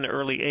this at an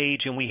early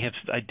age, and we have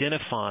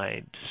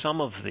identified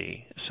some of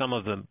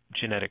the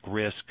genetic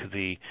risk.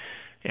 The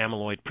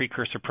amyloid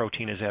precursor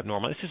protein is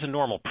abnormal. This is a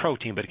normal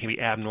protein, but it can be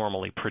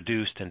abnormally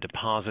produced and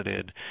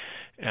deposited.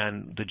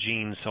 And the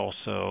genes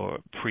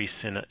also,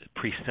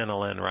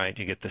 presenilin, right?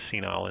 You get the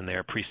senile in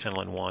there,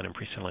 presenilin 1 and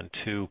presenilin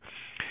 2.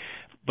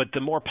 But the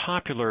more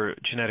popular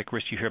genetic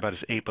risk you hear about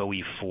is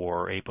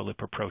ApoE4,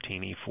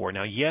 apolipoprotein E4.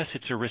 Now, yes,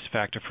 it's a risk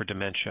factor for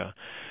dementia,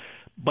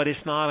 but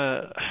it's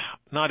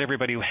not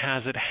everybody who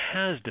has it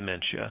has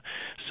dementia.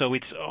 So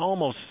it's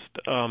almost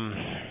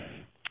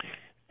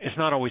it's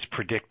not always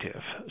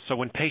predictive. So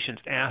when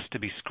patients ask to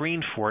be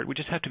screened for it, we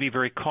just have to be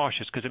very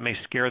cautious because it may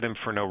scare them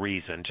for no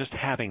reason. Just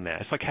having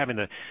that. It's like having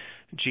the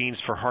genes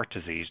for heart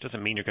disease.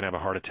 Doesn't mean you're going to have a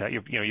heart attack.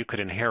 You could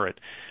inherit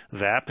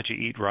that, but you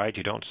eat right,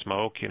 you don't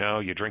smoke,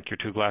 you drink your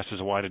 2 glasses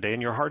of wine a day,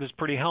 and your heart is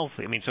pretty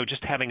healthy. I mean, so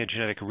just having a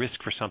genetic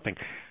risk for something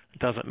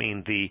doesn't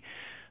mean the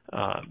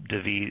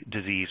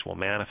disease will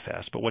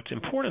manifest. But what's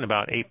important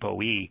about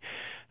ApoE,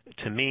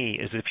 to me,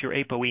 is if you're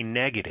ApoE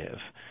negative,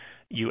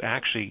 you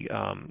actually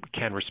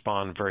can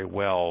respond very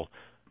well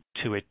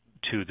to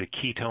the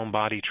ketone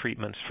body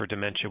treatments for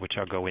dementia, which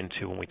I'll go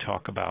into when we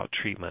talk about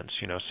treatments.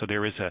 So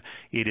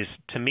it is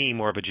to me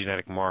more of a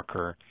genetic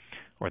marker,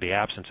 or the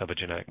absence of a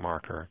genetic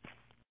marker,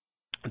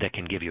 that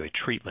can give you a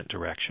treatment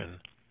direction.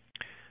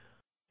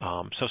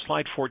 So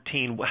slide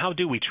 14, how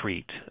do we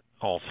treat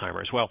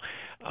Alzheimer's? Well,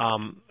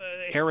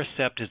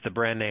 Aricept is the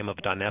brand name of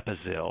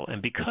donepezil,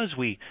 and because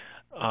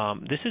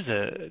this is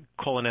a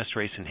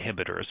cholinesterase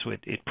inhibitor, so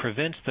it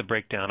prevents the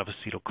breakdown of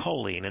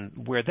acetylcholine,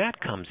 and where that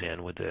comes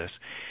in with this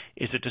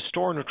is that to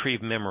store and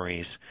retrieve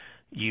memories,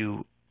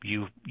 you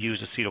use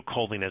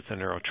acetylcholine as the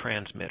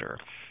neurotransmitter.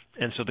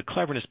 And so the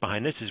cleverness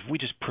behind this is we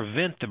just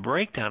prevent the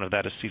breakdown of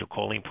that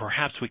acetylcholine.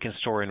 Perhaps we can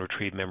store and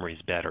retrieve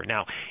memories better.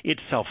 Now, it's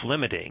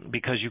self-limiting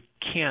because you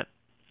can't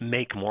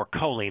make more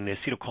choline. The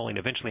acetylcholine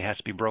eventually has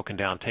to be broken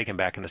down, taken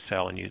back in the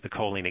cell, and the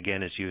choline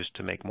again is used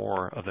to make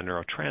more of the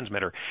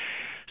neurotransmitter.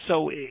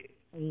 So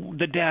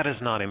the data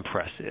is not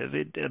impressive.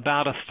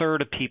 About a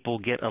third of people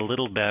get a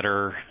little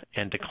better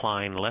and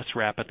decline less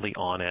rapidly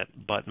on it,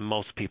 but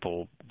most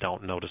people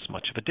don't notice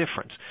much of a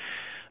difference.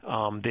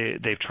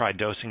 They've tried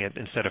dosing it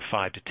instead of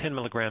 5 to 10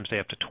 milligrams a day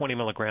up to 20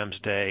 milligrams a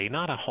day.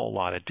 Not a whole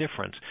lot of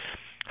difference.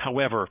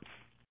 However,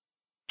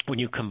 when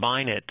you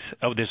combine it,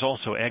 there's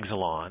also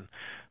Exelon,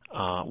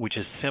 which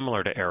is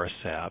similar to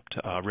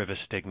Aricept.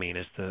 Rivastigmine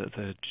is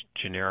the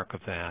generic of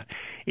that.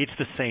 It's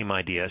the same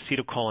idea,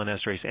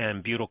 acetylcholinesterase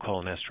and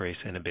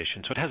butyrylcholinesterase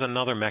inhibition. So it has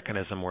another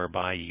mechanism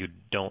whereby you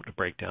don't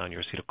break down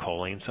your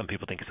acetylcholine. Some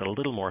people think it's a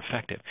little more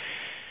effective.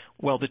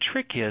 Well, the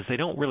trick is they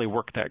don't really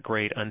work that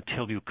great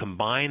until you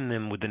combine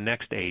them with the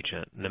next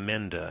agent,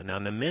 Namenda. Now,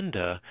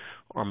 Namenda,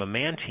 or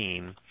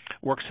memantine,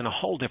 works in a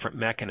whole different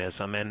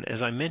mechanism. And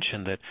as I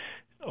mentioned, that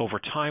over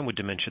time with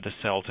dementia, the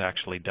cells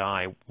actually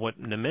die.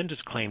 What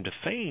Namenda's claim to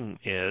fame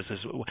is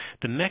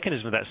the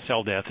mechanism of that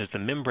cell death is the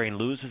membrane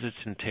loses its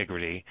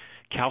integrity,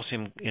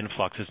 calcium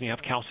influxes, and you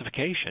have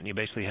calcification. You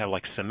basically have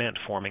like cement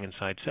forming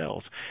inside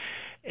cells.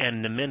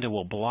 And Namenda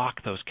will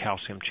block those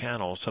calcium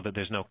channels so that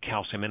there's no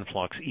calcium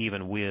influx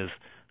even with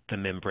the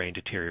membrane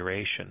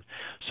deterioration.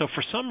 So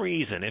for some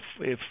reason,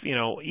 if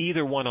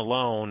either one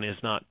alone is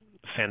not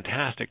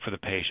fantastic for the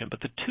patient,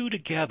 but the two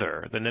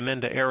together, the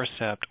Namenda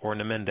Aricept or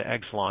Namenda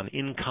Exelon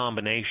in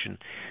combination,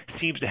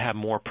 seems to have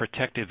more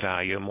protective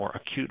value, more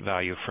acute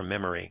value for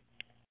memory.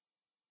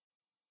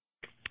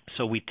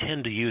 So we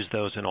tend to use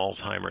those in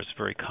Alzheimer's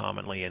very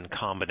commonly in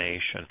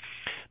combination.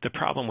 The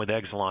problem with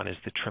Exelon is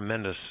the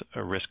tremendous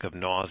risk of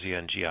nausea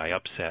and GI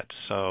upset,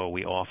 so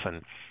we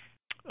often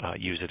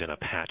use it in a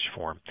patch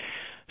form.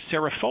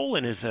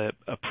 Cerefolin is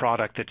a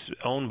product that's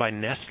owned by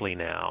Nestle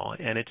now,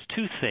 and it's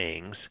two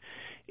things.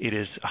 It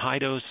is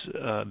high-dose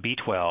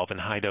B12 and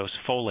high-dose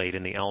folate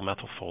in the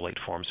L-methylfolate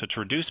form. So it's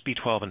reduced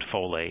B12 and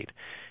folate,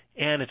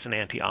 and it's an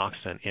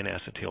antioxidant in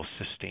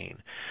acetylcysteine.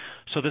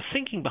 So the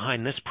thinking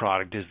behind this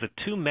product is the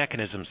two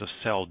mechanisms of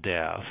cell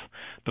death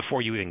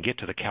before you even get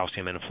to the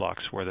calcium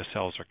influx where the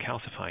cells are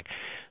calcifying.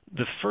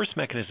 The first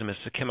mechanism is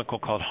a chemical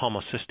called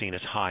homocysteine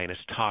is high and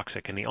it's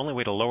toxic, and the only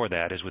way to lower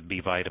that is with B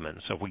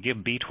vitamins. So if we give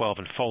B12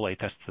 and folate,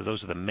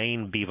 those are the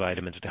main B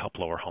vitamins to help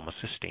lower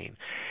homocysteine.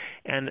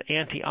 And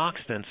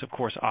antioxidants, of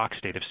course,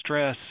 oxidative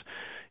stress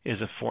is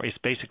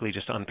basically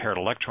just unpaired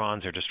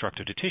electrons. They're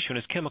destructive to tissue, and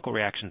as chemical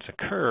reactions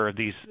occur,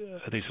 these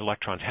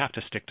electrons have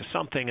to stick to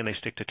something, and they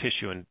stick to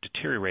tissue and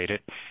deteriorate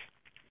it.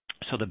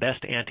 So the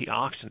best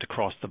antioxidant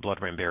across the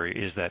blood-brain barrier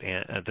is that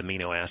the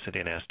amino acid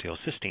in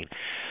acetylcysteine.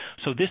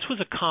 So this was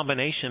a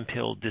combination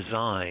pill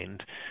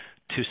designed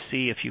to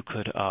see if you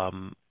could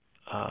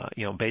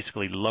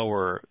basically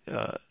lower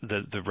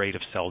the rate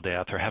of cell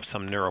death or have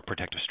some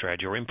neuroprotective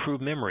strategy or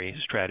improve memory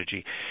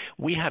strategy.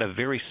 We had a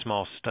very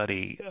small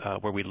study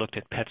where we looked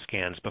at PET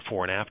scans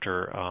before and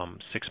after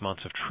 6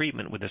 months of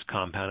treatment with this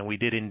compound, and we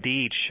did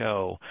indeed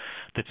show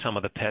that some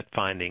of the PET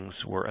findings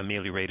were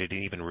ameliorated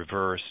and even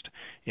reversed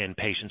in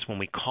patients when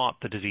we caught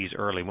the disease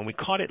early. When we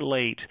caught it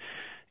late,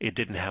 it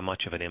didn't have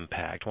much of an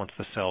impact once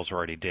the cells were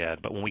already dead.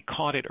 But when we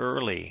caught it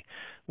early,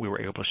 we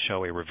were able to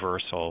show a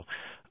reversal.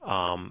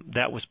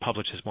 That was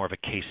published as more of a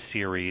case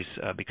series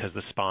because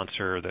the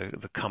sponsor,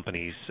 the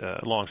companies,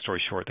 long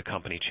story short, the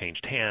company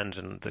changed hands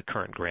and the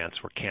current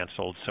grants were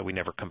canceled, so we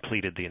never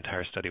completed the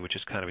entire study, which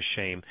is kind of a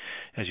shame.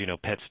 As you know,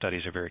 PET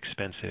studies are very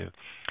expensive.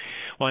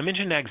 Well, I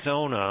mentioned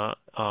Axona.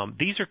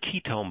 These are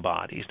ketone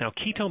bodies. Now,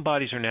 ketone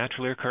bodies are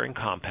naturally occurring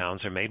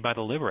compounds. They're made by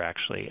the liver,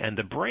 actually, and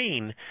the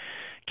brain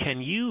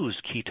can use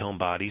ketone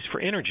bodies for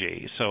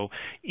energy. So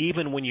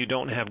even when you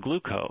don't have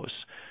glucose,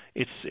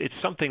 it's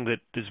something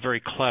that is very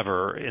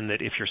clever in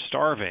that if you're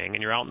starving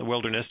and you're out in the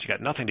wilderness, you got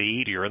nothing to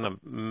eat, you're in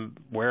the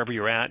wherever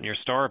you're at and you're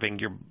starving,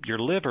 your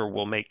liver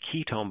will make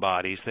ketone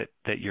bodies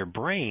that your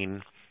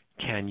brain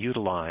can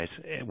utilize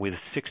with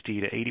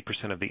 60 to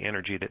 80% of the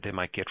energy that they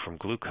might get from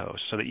glucose,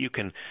 so that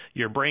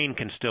your brain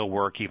can still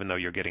work even though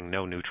you're getting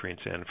no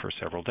nutrients in for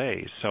several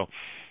days. So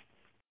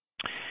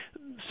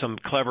some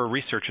clever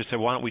researchers said,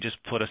 why don't we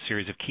just put a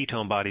series of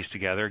ketone bodies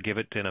together, give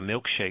it in a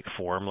milkshake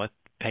form, let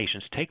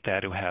patients take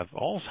that who have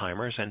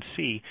Alzheimer's and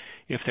see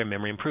if their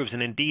memory improves.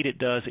 And indeed it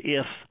does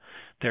if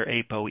they're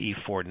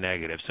ApoE4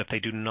 negative. So if they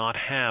do not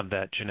have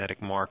that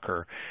genetic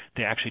marker,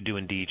 they actually do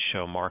indeed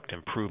show marked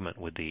improvement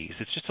with these.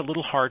 It's just a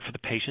little hard for the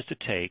patients to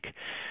take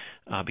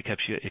because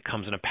it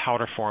comes in a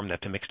powder form. They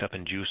have to mix it up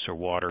in juice or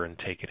water and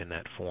take it in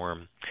that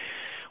form.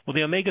 Well,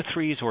 the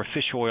omega-3s or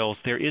fish oils,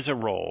 there is a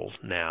role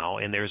now,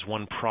 and there's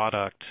one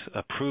product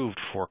approved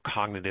for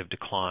cognitive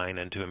decline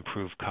and to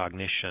improve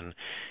cognition.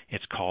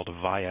 It's called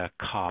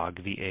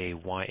Vyacog,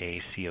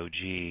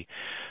 V-A-Y-A-C-O-G,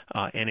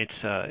 and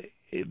it's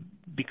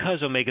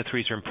because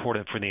omega-3s are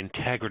important for the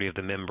integrity of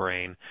the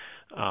membrane,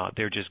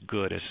 they're just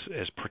good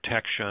as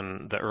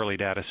protection. The early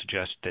data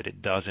suggests that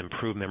it does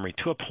improve memory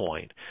to a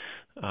point,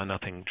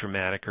 nothing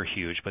dramatic or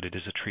huge, but it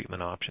is a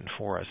treatment option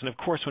for us. And of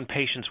course, when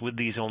patients with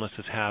these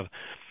illnesses have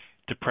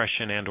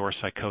depression and or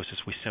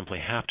psychosis, we simply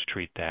have to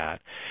treat that.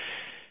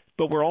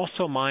 But we're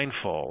also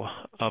mindful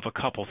of a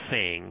couple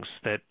things,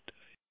 that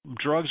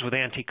drugs with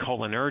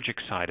anticholinergic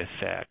side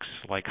effects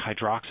like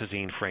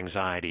hydroxyzine for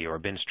anxiety or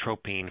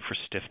benztropine for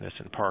stiffness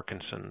and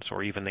Parkinson's,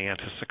 or even the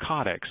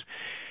antipsychotics,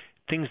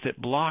 things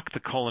that block the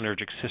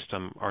cholinergic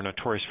system, are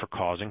notorious for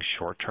causing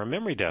short-term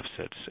memory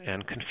deficits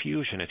and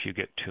confusion if you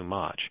get too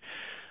much.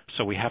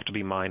 So we have to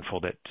be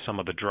mindful that some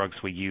of the drugs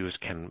we use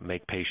can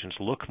make patients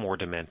look more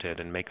demented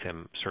and make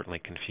them certainly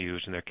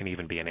confused, and there can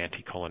even be an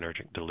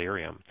anticholinergic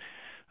delirium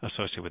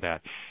associated with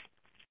that.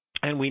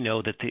 And we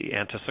know that the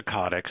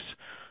antipsychotics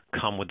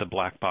come with the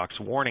black box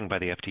warning by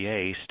the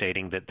FDA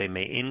stating that they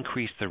may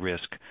increase the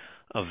risk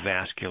of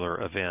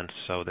vascular events,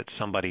 so that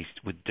somebody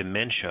with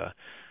dementia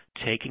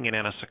taking an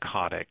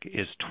antipsychotic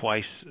is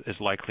twice as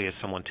likely as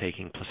someone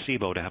taking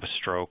placebo to have a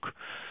stroke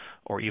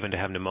or even to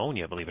have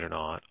pneumonia, believe it or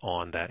not,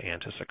 on that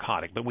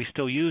antipsychotic. But we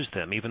still use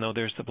them. Even though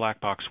there's the black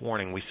box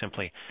warning, we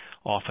simply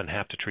often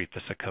have to treat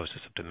the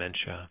psychosis of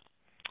dementia.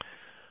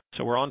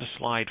 So we're on to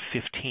slide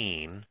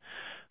 15.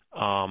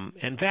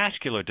 And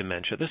vascular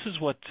dementia, this is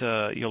what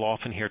you'll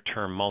often hear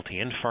termed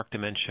multi-infarct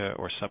dementia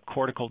or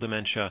subcortical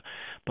dementia,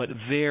 but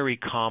very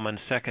common,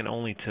 second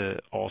only to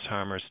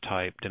Alzheimer's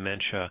type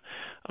dementia.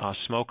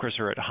 Smokers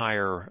are at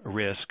higher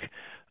risk,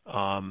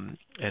 and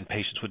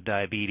patients with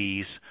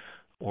diabetes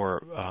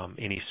or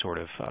any sort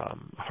of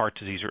heart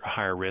disease are at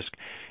higher risk.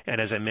 And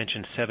as I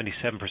mentioned,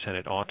 77%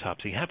 at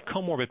autopsy have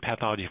comorbid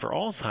pathology for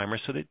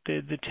Alzheimer's, so that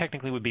they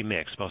technically would be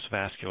mixed, both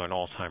vascular and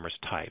Alzheimer's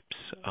types.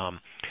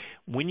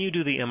 When you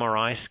do the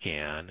MRI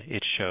scan,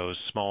 it shows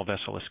small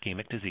vessel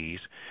ischemic disease,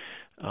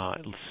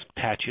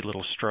 patchy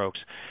little strokes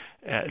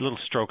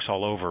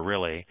all over,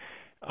 really.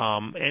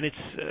 And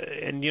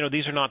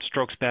these are not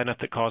strokes bad enough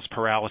that cause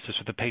paralysis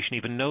or the patient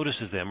even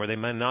notices them, or they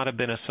may not have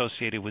been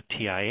associated with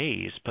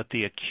TIAs, but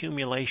the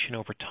accumulation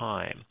over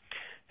time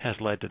has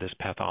led to this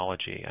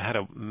pathology. I had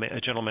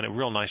a gentleman, a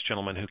real nice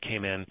gentleman, who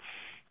came in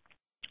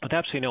with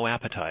absolutely no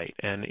appetite,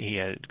 and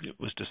he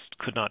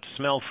could not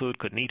smell food,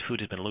 couldn't eat food,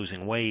 had been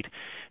losing weight.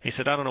 And he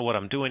said, I don't know what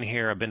I'm doing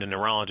here. I've been to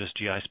neurologist,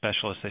 GI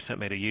specialist. They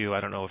sent me to you.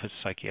 I don't know if it's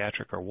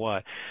psychiatric or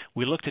what.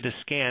 We looked at his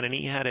scan, and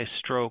he had a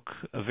stroke,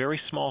 a very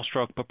small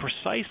stroke, but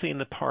precisely in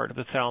the part of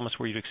the thalamus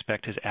where you'd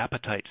expect his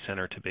appetite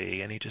center to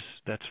be, and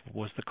that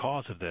was the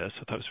cause of this.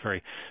 I thought it was a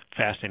very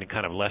fascinating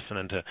kind of lesson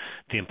into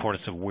the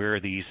importance of where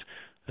these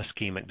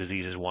ischemic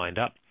diseases wind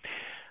up.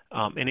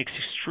 And it's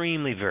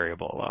extremely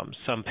variable.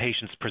 Some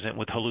patients present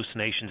with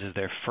hallucinations as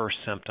their first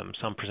symptom.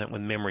 Some present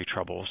with memory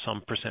trouble.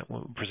 Some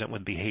present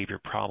with behavior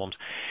problems.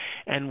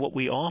 And what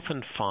we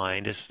often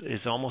find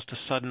is almost a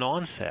sudden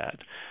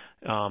onset.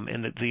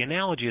 And the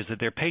analogy is that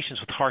they're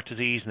patients with heart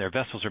disease and their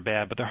vessels are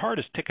bad, but their heart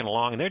is ticking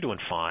along and they're doing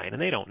fine,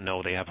 and they don't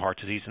know they have heart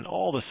disease, and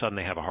all of a sudden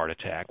they have a heart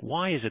attack.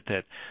 Why is it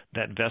that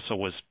that vessel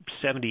was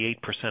 78%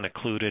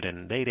 occluded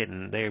and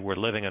they were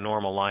living a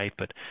normal life,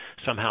 but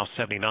somehow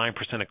 79%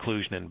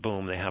 occlusion, and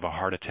boom, they have a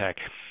heart attack?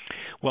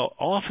 Well,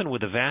 often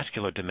with the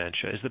vascular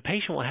dementia is the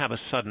patient will have a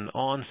sudden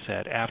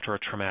onset after a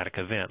traumatic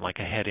event, like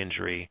a head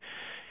injury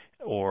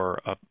or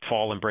a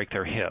fall and break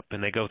their hip,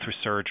 and they go through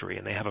surgery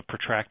and they have a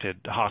protracted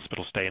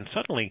hospital stay, and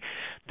suddenly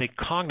they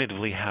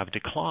cognitively have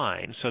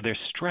decline. So their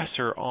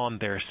stressor on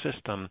their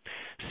system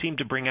seemed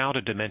to bring out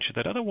a dementia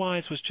that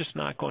otherwise was just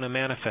not going to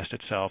manifest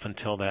itself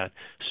until that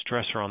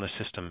stressor on the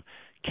system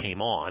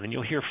came on. And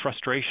you'll hear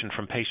frustration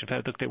from patients.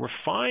 Look, they were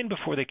fine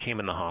before they came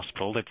in the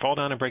hospital. They'd fall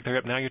down and break their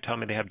hip. Now you're telling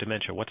me they have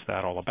dementia. What's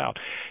that all about?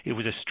 It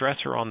was a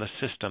stressor on the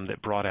system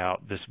that brought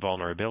out this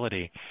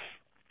vulnerability.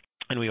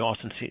 And we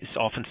often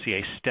see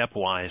a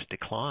stepwise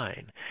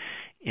decline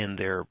in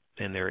their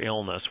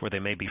illness, where they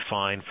may be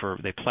fine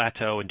they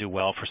plateau and do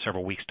well for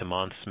several weeks to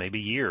months, maybe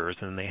years,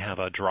 and they have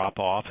a drop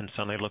off and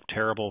suddenly look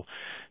terrible,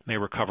 may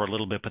recover a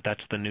little bit, but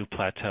that's the new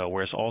plateau.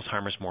 Whereas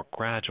Alzheimer's is more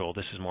gradual.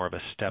 This is more of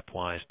a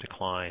stepwise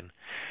decline.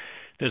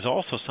 There's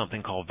also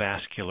something called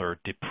vascular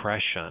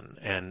depression,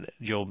 and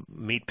you'll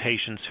meet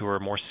patients who are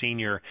more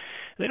senior.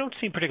 They don't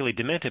seem particularly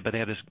demented, but they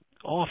have this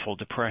awful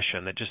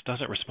depression that just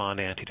doesn't respond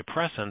to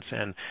antidepressants,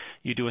 and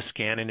you do a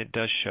scan and it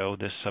does show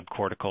this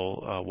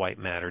subcortical white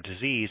matter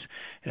disease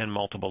and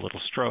multiple little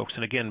strokes.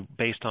 And again,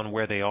 based on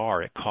where they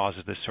are, it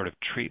causes this sort of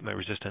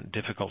treatment-resistant,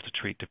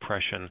 difficult-to-treat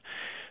depression.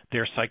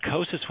 Their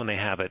psychosis, when they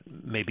have it,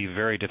 may be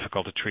very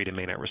difficult to treat and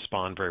may not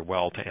respond very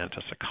well to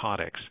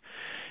antipsychotics.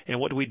 And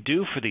what do we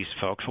do for these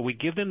folks? Well, we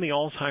give them the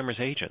Alzheimer's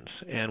agents,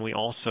 and we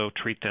also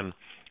treat them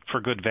for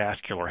good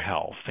vascular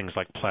health, things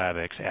like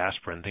Plavix,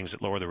 aspirin, things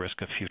that lower the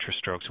risk of future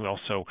strokes. We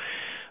also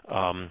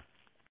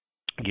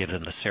give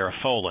them the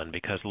serotolin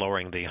because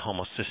lowering the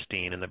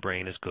homocysteine in the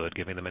brain is good,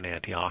 giving them an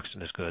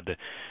antioxidant is good.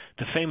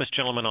 The famous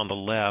gentleman on the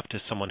left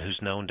is someone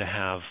who's known to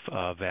have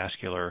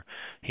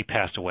he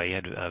passed away, he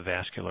had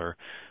vascular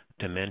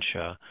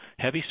dementia,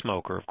 heavy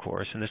smoker, of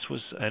course, and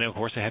of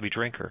course, a heavy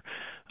drinker.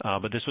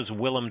 But this was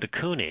Willem de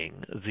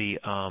Kooning.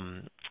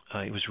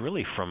 He was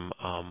really from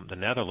the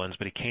Netherlands,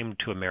 but he came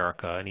to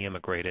America and he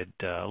immigrated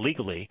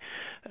legally,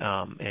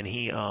 and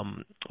he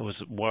was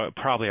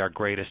probably our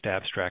greatest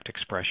abstract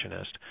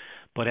expressionist.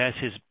 But as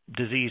his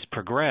disease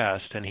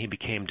progressed and he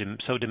became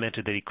so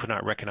demented that he could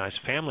not recognize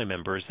family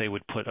members, they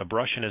would put a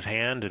brush in his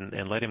hand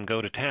and let him go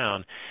to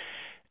town.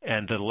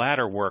 And the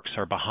latter works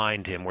are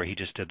behind him where he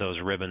just did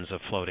those ribbons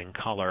of floating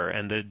color.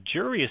 And the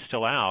jury is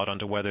still out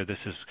onto whether this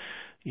is,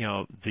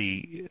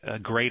 the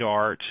great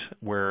art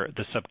where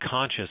the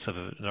subconscious of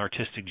an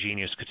artistic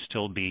genius could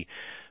still be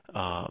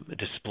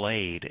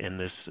displayed in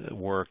this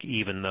work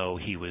even though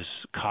he was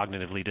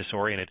cognitively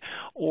disoriented,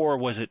 or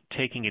was it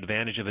taking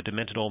advantage of a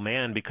demented old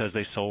man because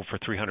they sold for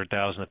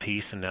 $300,000 a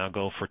piece and now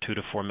go for $2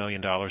 to $4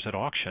 million at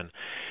auction?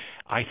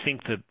 I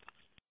think that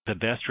the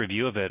best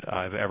review of it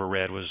I've ever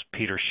read was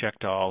Peter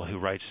Schechtal, who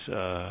writes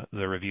the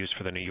reviews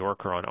for the New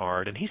Yorker on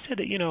art, and he said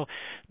that,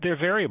 they're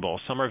variable.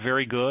 Some are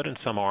very good and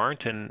some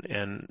aren't,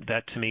 and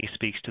that to me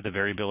speaks to the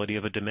variability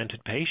of a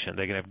demented patient.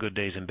 They can have good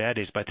days and bad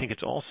days, but I think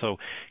it's also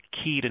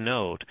key to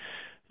note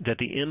that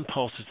the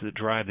impulses that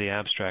drive the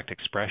abstract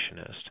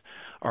expressionist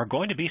are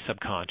going to be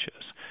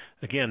subconscious.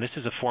 Again, this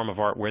is a form of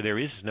art where there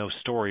is no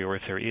story, or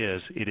if there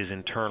is, it is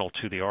internal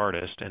to the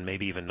artist and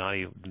maybe even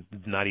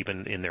not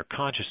even in their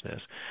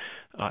consciousness,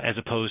 as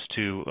opposed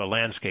to a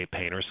landscape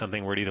painter,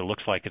 something where it either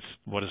looks like it's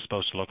what it's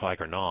supposed to look like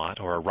or not,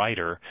 or a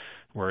writer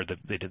where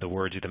the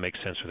words either make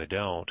sense or they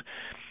don't.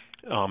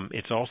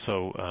 It's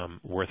also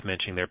worth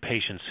mentioning there are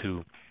patients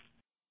who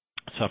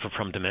suffer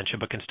from dementia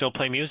but can still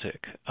play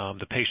music.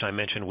 The patient I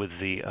mentioned with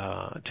the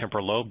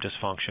temporal lobe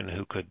dysfunction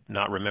who could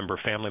not remember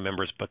family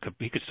members but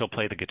he could still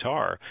play the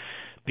guitar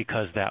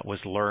because that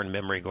was learned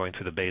memory going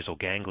through the basal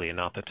ganglia,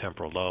 not the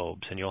temporal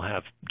lobes. And you'll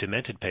have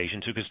demented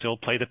patients who could still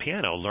play the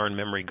piano, learn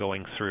memory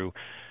going through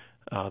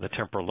the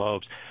temporal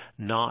lobes,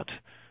 not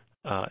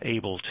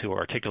able to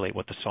articulate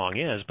what the song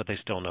is, but they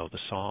still know the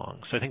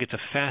song. So I think it's a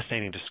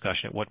fascinating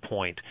discussion. At what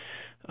point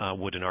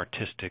would the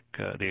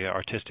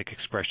artistic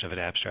expression of an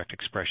abstract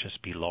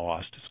expressionist be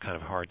lost? It's kind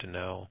of hard to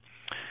know.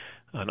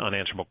 An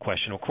unanswerable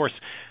question. Of course,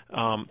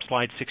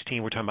 slide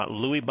 16, we're talking about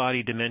Lewy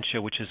body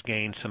dementia, which has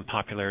gained some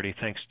popularity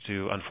thanks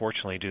to,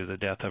 unfortunately, due to the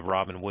death of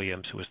Robin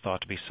Williams, who was thought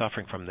to be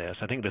suffering from this.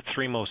 I think the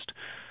three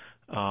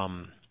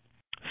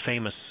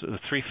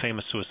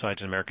famous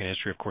suicides in American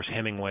history, of course,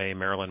 Hemingway,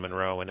 Marilyn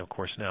Monroe, and of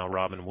course now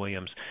Robin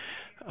Williams.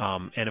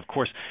 And of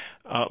course,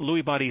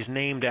 Lewy body is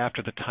named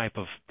after the type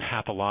of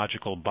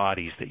pathological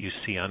bodies that you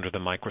see under the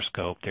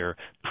microscope. They're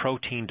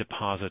protein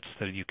deposits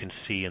that you can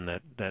see in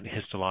that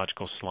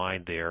histological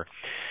slide there.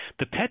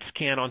 On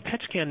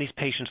PET scan, these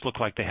patients look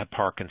like they have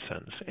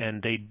Parkinson's,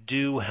 and they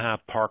do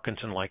have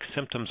Parkinson-like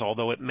symptoms,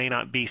 although it may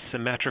not be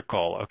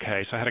symmetrical.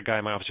 Okay, so I had a guy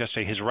in my office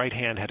yesterday. His right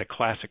hand had a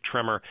classic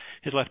tremor.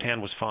 His left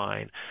hand was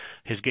fine.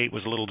 His gait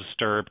was a little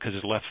disturbed because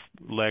his left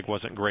leg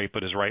wasn't great,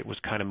 but his right was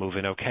kind of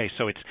moving okay.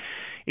 So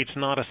it's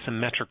not a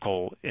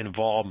symmetrical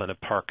involvement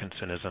of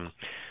Parkinsonism,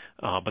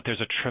 but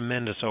there's a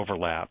tremendous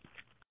overlap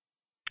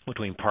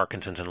between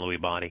Parkinson's and Lewy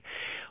body.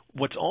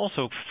 What's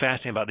also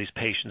fascinating about these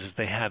patients is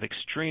they have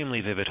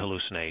extremely vivid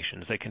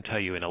hallucinations. They can tell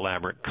you in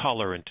elaborate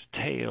color and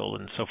detail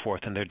and so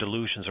forth, and their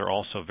delusions are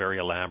also very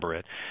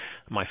elaborate.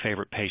 My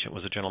favorite patient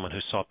was a gentleman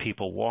who saw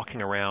people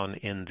walking around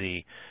in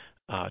the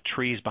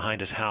trees behind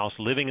his house,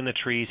 living in the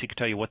trees. He could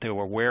tell you what they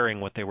were wearing,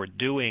 what they were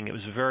doing. It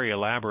was very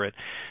elaborate,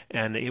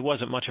 and it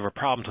wasn't much of a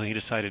problem until he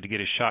decided to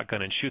get his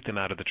shotgun and shoot them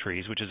out of the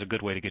trees, which is a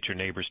good way to get your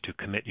neighbors to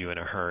commit you in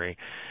a hurry.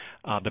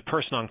 The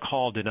person on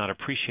call did not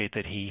appreciate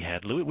that he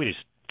had we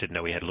just didn't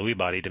know he had Lewy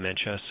body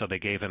dementia, so they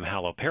gave him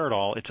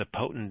haloperidol. It's a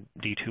potent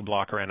D2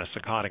 blocker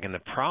antipsychotic, and the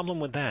problem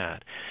with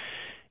that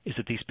is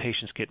that these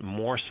patients get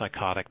more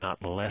psychotic,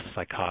 not less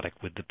psychotic,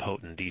 with the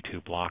potent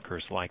D2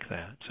 blockers like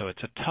that. So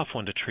it's a tough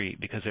one to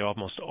treat because they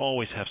almost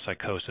always have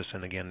psychosis,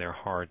 and again, they're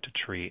hard to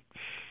treat.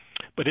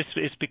 But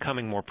it's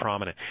becoming more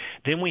prominent.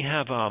 Then we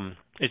have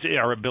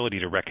our ability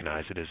to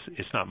recognize it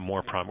it's not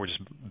more prominent. We're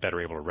just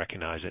better able to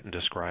recognize it and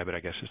describe it,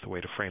 I guess is the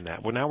way to frame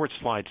that. Well, now we're at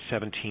slide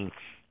 17.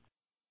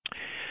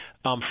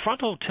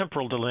 Frontal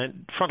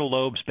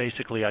lobes,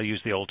 basically, I'll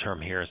use the old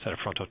term here instead of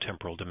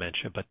frontotemporal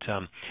dementia, but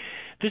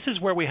this is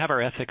where we have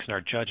our ethics and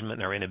our judgment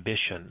and our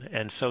inhibition,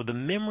 and so the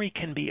memory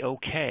can be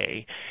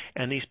okay,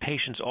 and these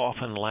patients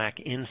often lack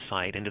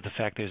insight into the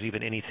fact there's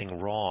even anything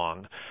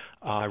wrong.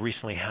 I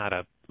recently had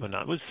it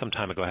was some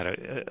time ago, I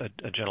had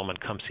a gentleman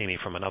come see me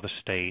from another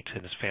state,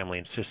 and his family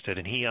insisted,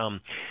 and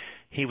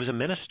he was a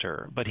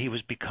minister, but he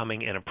was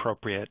becoming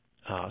inappropriate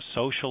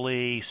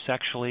socially,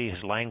 sexually.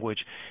 His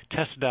language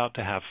tested out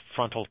to have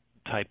frontal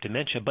type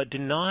dementia, but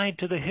denied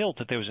to the hilt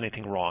that there was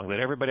anything wrong, that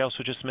everybody else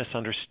was just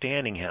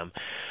misunderstanding him.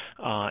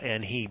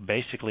 And he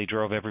basically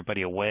drove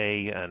everybody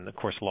away and, of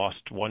course,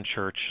 lost one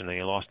church and then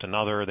he lost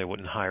another. They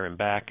wouldn't hire him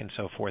back and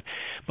so forth.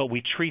 But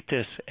we treat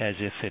this as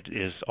if it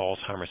is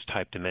Alzheimer's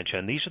type dementia.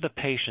 And these are the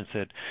patients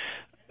that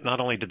not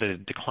only do they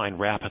decline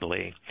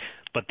rapidly,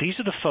 but these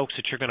are the folks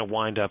that you're going to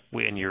wind up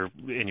in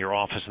your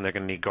office, and they're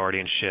going to need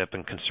guardianship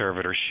and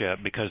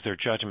conservatorship because their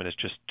judgment is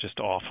just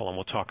awful. And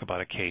we'll talk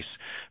about a case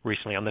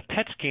recently. On the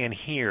PET scan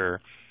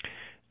here,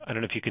 I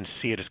don't know if you can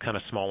see it. It's kind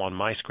of small on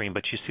my screen,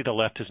 but you see the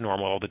left is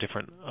normal, all the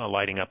different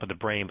lighting up of the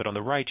brain. But on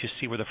the right, you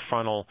see where the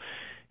frontal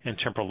and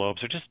temporal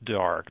lobes are just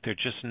dark. They're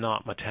just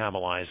not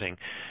metabolizing.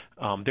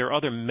 There are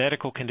other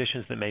medical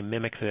conditions that may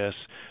mimic this.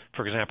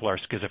 For example, our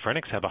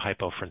schizophrenics have a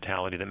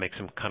hypofrontality that makes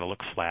them kind of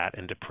look flat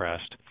and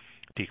depressed,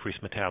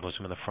 decreased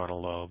metabolism in the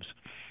frontal lobes.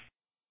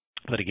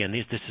 But again,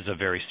 this is a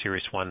very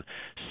serious one.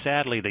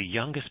 Sadly, the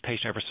youngest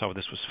patient I ever saw with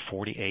this was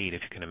 48,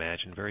 if you can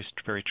imagine. Very,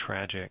 very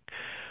tragic.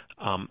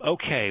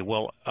 Okay,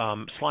 well,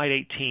 slide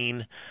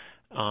 18.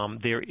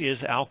 There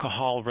is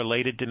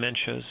alcohol-related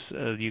dementias.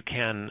 You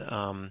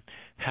can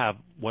have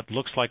what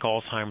looks like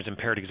Alzheimer's,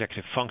 impaired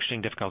executive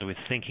functioning, difficulty with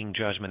thinking,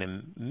 judgment,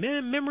 and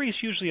memory is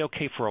usually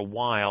okay for a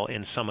while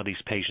in some of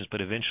these patients,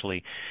 but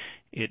eventually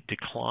it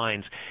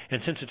declines.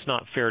 And since it's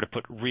not fair to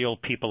put real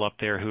people up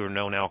there who are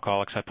known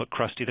alcoholics, I put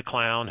Krusty the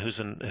Clown, who's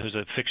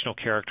a fictional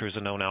character, who's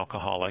a known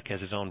alcoholic, has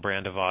his own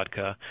brand of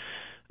vodka.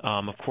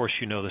 Of course,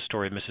 you know the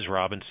story of Mrs.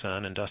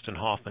 Robinson and Dustin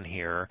Hoffman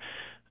here.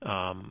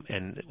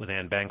 And with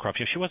Anne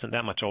Bancroft, she wasn't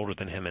that much older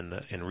than him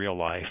in real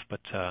life, but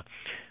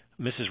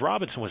Mrs.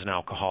 Robinson was an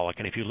alcoholic,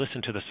 and if you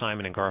listen to the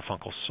Simon and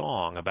Garfunkel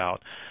song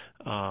about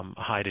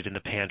hide it in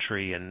the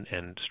pantry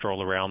and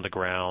stroll around the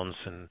grounds,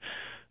 and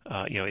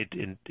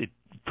it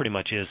pretty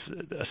much is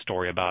a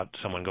story about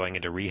someone going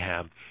into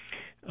rehab.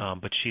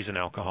 But she's an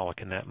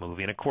alcoholic in that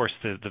movie, and of course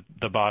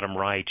the bottom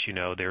right,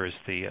 there is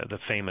the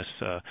famous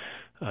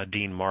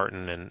Dean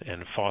Martin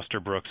and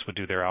Foster Brooks would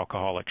do their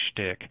alcoholic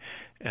shtick,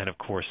 and of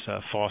course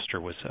Foster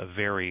was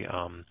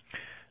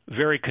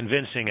very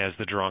convincing as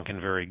the drunk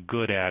and very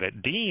good at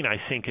it. Dean,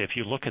 I think if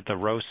you look at the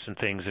roasts and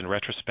things in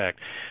retrospect,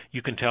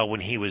 you can tell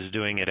when he was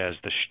doing it as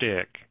the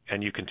shtick,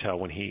 and you can tell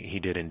when he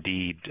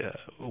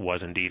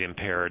was indeed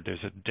impaired.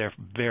 There's a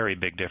very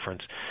big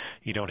difference.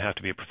 You don't have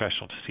to be a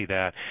professional to see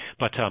that.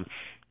 But at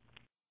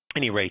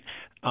any rate,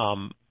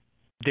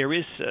 there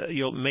is,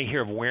 you may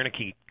hear of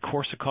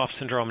Wernicke-Korsakoff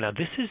syndrome. Now,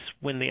 this is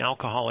when the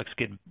alcoholics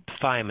get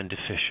thiamine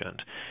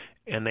deficient,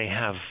 and they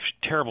have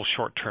terrible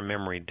short-term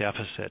memory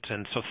deficits.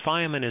 And so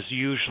thiamine is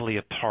usually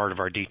a part of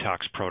our detox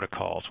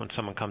protocols. When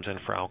someone comes in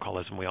for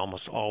alcoholism, we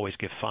almost always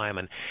give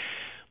thiamine.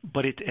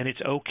 But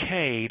it's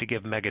okay to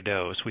give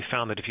megadose. We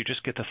found that if you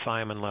just get the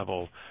thiamine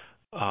level,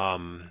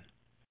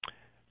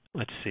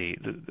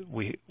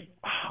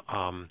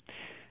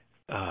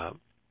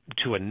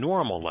 to a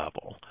normal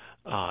level,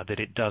 that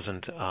it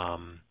doesn't,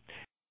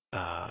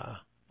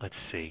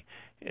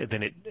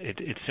 then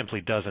it simply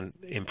doesn't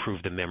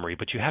improve the memory.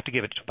 But you have to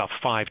give it about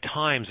 5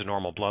 times the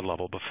normal blood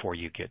level before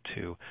you get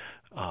to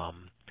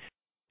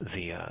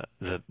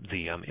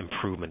the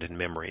improvement in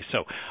memory.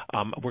 So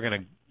we're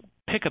going to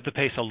pick up the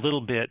pace a little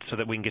bit so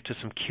that we can get to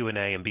some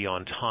Q&A and be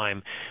on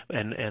time.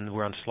 And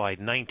we're on slide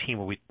 19,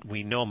 where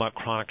we know about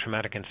chronic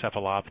traumatic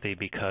encephalopathy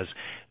because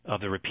of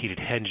the repeated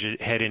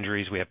head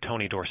injuries. We have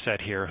Tony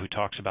Dorsett here, who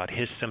talks about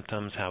his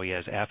symptoms, how he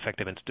has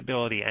affective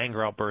instability,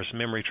 anger outbursts,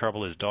 memory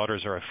trouble, his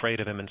daughters are afraid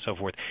of him, and so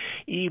forth.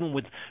 Even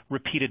with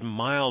repeated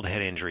mild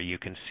head injury, you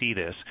can see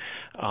this.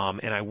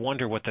 And I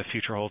wonder what the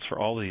future holds for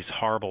all of these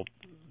horrible,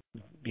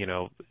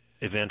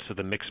 events of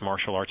the mixed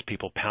martial arts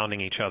people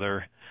pounding each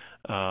other.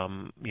 I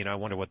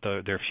wonder what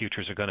their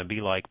futures are going to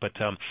be like.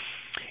 But at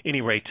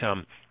any rate,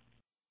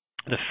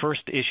 the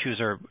first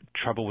issues are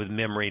trouble with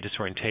memory,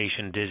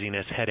 disorientation,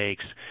 dizziness,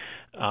 headaches,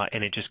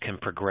 and it just can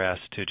progress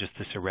to just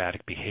this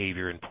erratic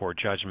behavior and poor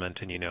judgment.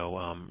 And,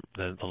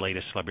 the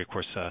latest celebrity, of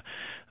course,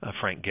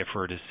 Frank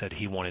Gifford, has said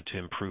he wanted to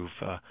improve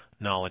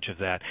knowledge of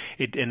that.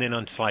 And then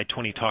on slide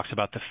 20 talks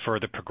about the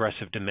further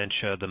progressive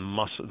dementia,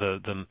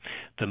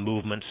 the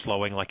movement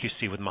slowing, like you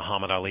see with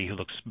Muhammad Ali, who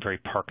looks very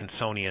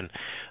Parkinsonian,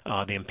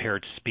 the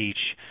impaired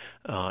speech,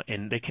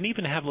 and they can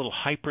even have a little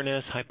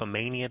hyperness,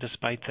 hypomania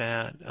despite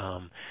that,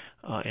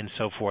 and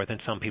so forth. And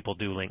some people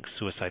do link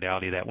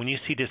suicidality to that. When you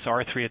see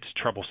dysarthria, it's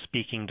trouble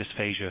speaking,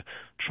 dysphagia,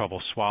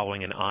 trouble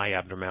swallowing, and eye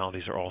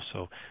abnormalities are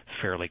also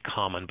fairly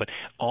common. But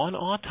on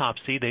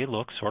autopsy, they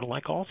look sort of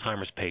like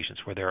Alzheimer's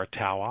patients, where there are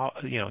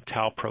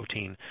tau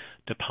protein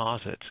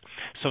deposits.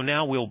 So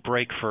now we'll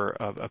break for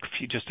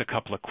just a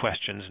couple of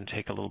questions and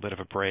take a little bit of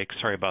a break.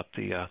 Sorry about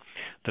the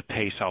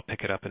pace. I'll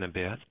pick it up in a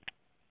bit.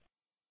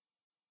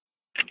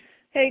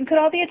 Okay, and could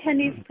all the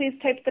attendees please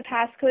type the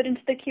passcode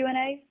into the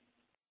Q&A?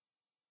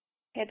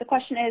 Okay, the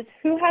question is,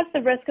 who has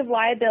the risk of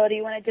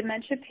liability when a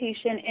dementia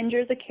patient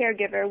injures a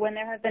caregiver when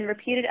there have been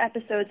repeated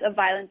episodes of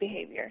violent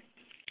behavior?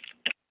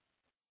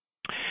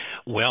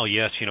 Well,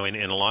 yes, in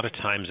a lot of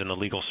times in the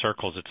legal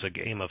circles, it's a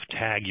game of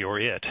tag, you're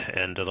it.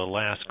 And the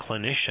last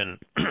clinician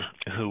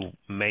who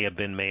may have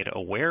been made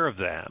aware of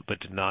that but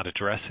did not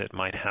address it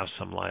might have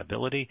some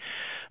liability.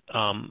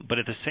 But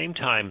at the same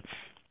time,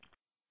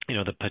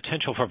 the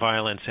potential for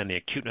violence and the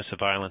acuteness of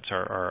violence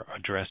are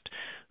addressed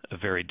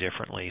very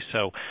differently.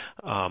 So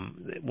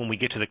when we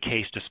get to the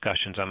case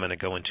discussions, I'm going to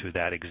go into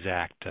that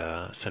exact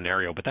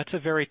scenario. But that's a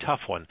very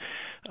tough one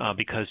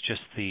because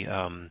just the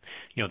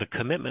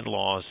commitment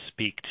laws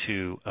speak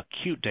to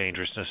acute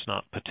dangerousness,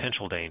 not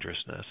potential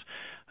dangerousness.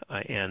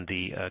 And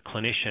the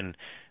clinician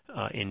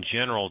in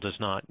general does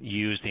not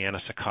use the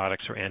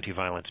antipsychotics or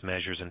anti-violence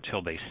measures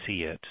until they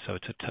see it. So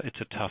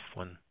it's a tough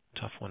one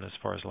as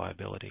far as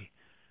liability.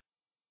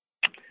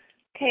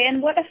 Okay,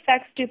 and what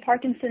effects do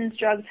Parkinson's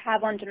drugs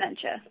have on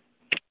dementia?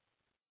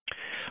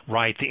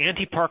 Right. The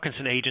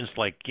anti-Parkinson agents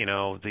like,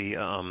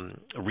 the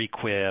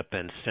Requip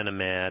and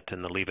Sinemet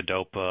and the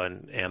levodopa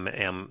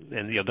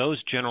and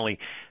those generally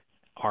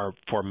are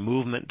for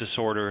movement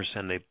disorders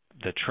and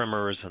the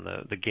tremors and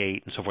the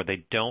gait and so forth.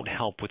 They don't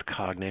help with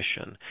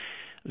cognition.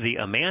 The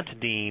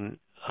amantadine,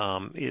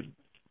 it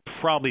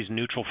probably is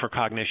neutral for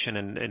cognition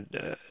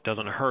and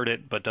doesn't hurt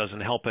it but doesn't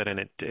help it, and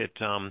it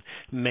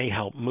may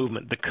help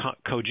movement. The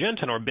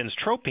cogentin or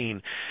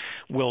benztropine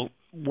will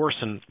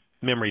worsen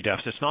memory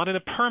deficits, not in a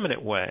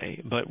permanent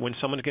way, but when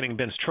someone's getting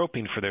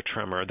benztropine for their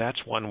tremor,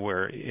 that's one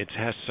where it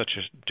has such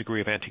a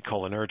degree of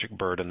anticholinergic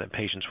burden that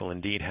patients will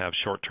indeed have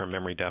short-term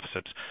memory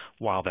deficits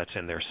while that's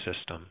in their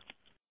system.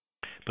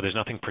 But there's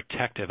nothing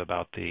protective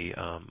about the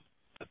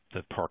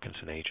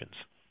Parkinson agents.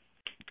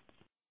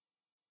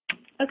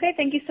 Okay,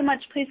 thank you so much.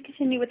 Please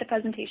continue with the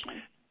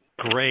presentation.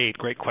 Great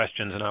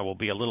questions, and I will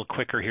be a little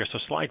quicker here. So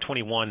slide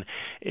 21,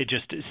 it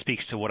just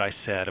speaks to what I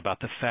said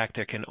about the fact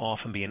there can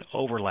often be an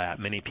overlap.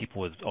 Many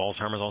people with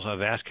Alzheimer's also have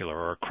vascular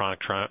or chronic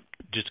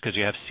just because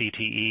you have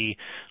CTE,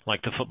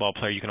 like the football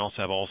player, you can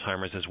also have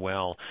Alzheimer's as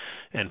well.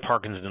 And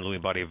Parkinson's and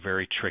Lewy body are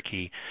very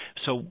tricky.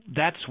 So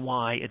that's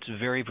why it's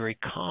very, very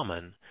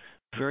common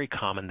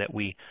that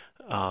we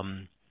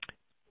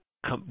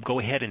go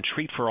ahead and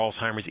treat for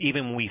Alzheimer's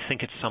even when we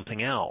think it's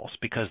something else,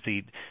 because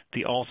the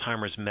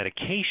Alzheimer's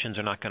medications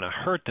are not going to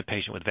hurt the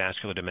patient with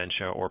vascular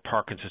dementia or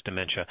Parkinson's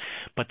dementia,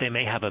 but they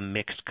may have a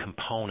mixed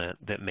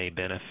component that may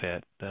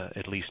benefit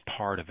at least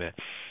part of it.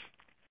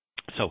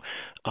 So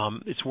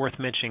it's worth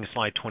mentioning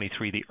slide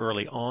 23, the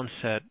early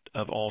onset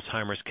of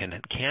Alzheimer's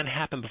can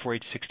happen before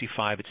age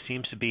 65. It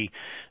seems to be,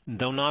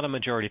 though not a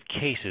majority of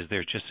cases,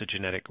 there's just a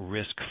genetic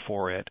risk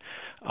for it.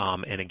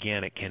 And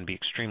again, it can be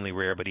extremely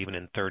rare, but even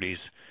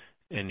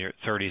in your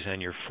 30s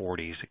and your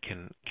 40s, it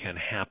can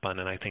happen.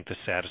 And I think the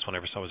saddest one I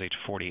ever saw was age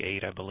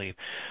 48, I believe.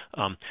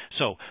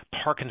 So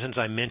Parkinson's,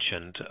 I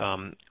mentioned.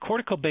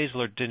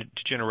 Corticobasilar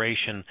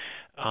degeneration,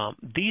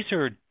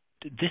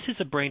 this is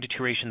a brain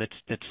deterioration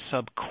that's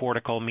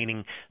subcortical,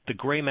 meaning the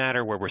gray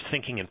matter where we're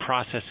thinking and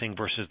processing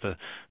versus the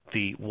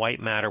white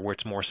matter where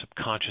it's more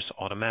subconscious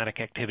automatic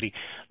activity.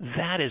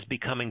 That is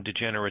becoming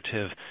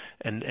degenerative,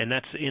 and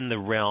that's in the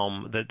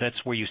realm,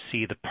 that's where you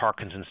see the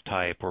Parkinson's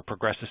type or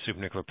progressive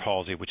supranuclear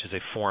palsy, which is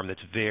a form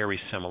that's very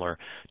similar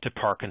to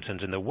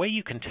Parkinson's. And the way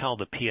you can tell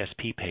the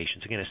PSP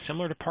patients, again, is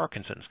similar to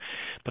Parkinson's,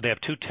 but they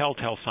have two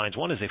telltale signs.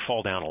 One is they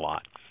fall down a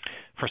lot.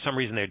 For some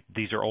reason,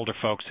 these are older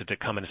folks that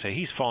come in and say,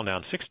 he's fallen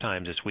down 6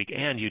 times this week,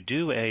 and you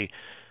do a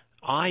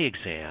eye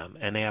exam,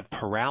 and they have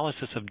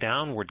paralysis of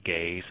downward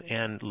gaze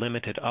and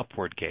limited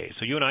upward gaze.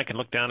 So you and I can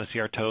look down and see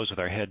our toes with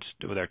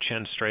our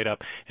chin straight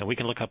up, and we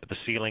can look up at the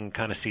ceiling,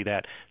 kind of see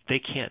that. They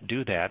can't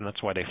do that, and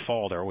that's why they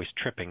fall. They're always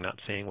tripping, not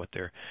seeing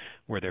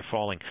where they're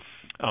falling.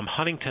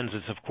 Huntington's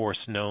is, of course,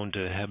 known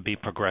to be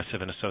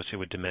progressive and associated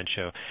with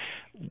dementia.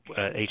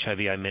 HIV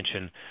I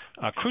mentioned.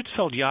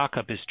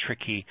 Creutzfeldt-Jakob is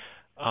tricky.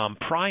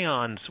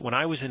 Prions, when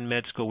I was in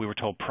med school, we were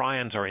told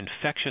prions are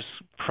infectious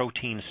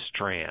protein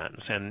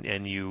strands,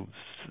 and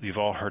you've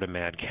all heard of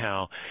mad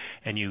cow,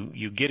 and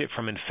you get it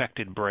from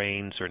infected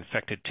brains or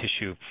infected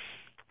tissue,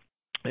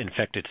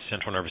 infected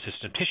central nervous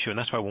system tissue, and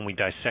that's why when we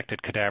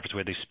dissected cadavers, we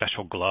had these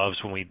special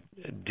gloves when we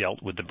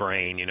dealt with the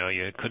brain.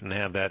 You couldn't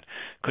have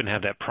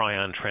that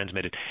prion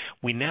transmitted.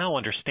 We now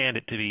understand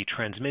it to be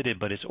transmitted,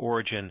 but its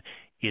origin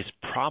is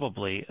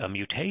probably a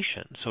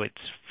mutation. So it's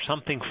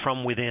something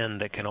from within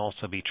that can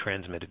also be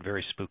transmitted.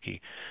 Very spooky,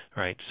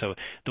 right? So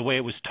the way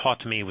it was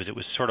taught to me was it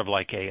was sort of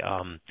like a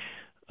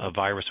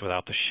virus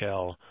without the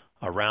shell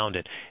around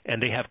it.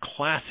 And they have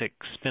classic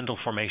spindle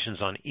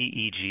formations on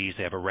EEGs.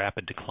 They have a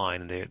rapid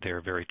decline, and they're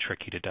very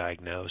tricky to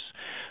diagnose.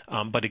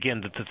 But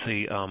again,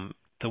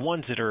 the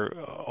ones that are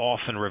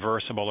often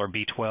reversible are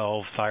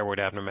B12, thyroid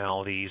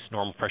abnormalities,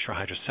 normal pressure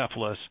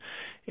hydrocephalus,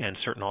 and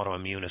certain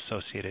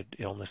autoimmune-associated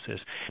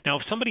illnesses. Now,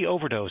 if somebody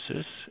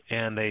overdoses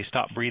and they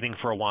stop breathing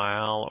for a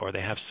while or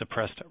they have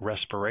suppressed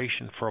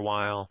respiration for a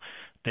while,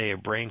 their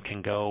brain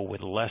can go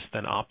with less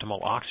than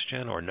optimal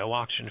oxygen or no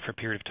oxygen for a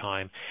period of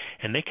time,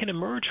 and they can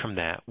emerge from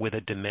that with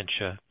a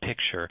dementia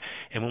picture.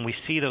 And when we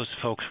see those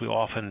folks, we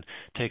often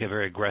take a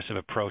very aggressive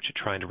approach at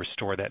trying to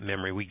restore that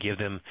memory. We give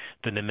them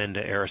the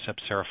Namenda, Aricept,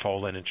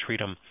 Serafolin, and treat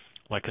them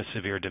like a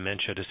severe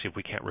dementia to see if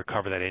we can't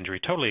recover that injury.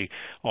 Totally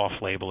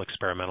off-label,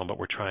 experimental, but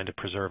we're trying to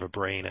preserve a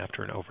brain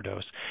after an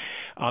overdose.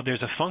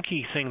 There's a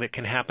funky thing that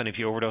can happen if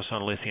you overdose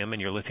on lithium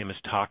and your lithium is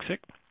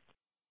toxic.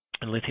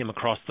 And lithium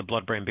across the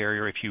blood-brain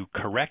barrier, if you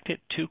correct it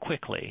too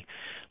quickly,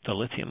 the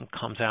lithium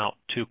comes out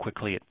too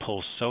quickly. It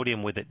pulls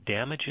sodium with it,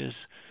 damages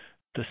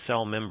the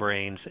cell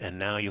membranes, and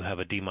now you have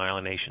a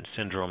demyelination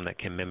syndrome that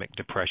can mimic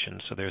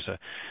depression. So there's a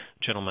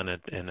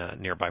gentleman in a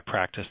nearby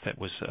practice that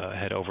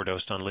had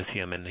overdosed on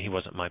lithium, and he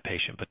wasn't my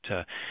patient,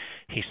 but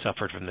he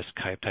suffered from this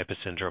type of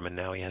syndrome, and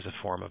now he has a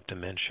form of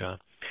dementia.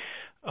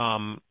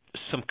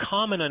 Some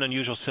common and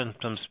unusual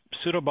symptoms.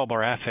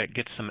 Pseudobulbar affect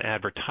gets some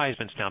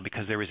advertisements now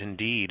because there is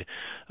indeed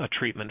a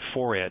treatment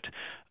for it,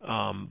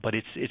 but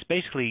it's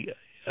basically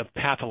a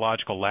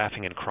pathological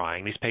laughing and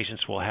crying. These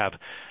patients will have,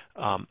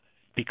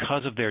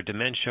 because of their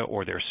dementia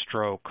or their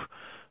stroke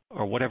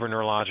or whatever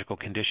neurological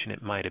condition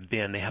it might have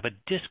been, they have a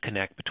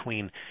disconnect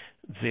between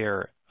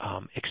their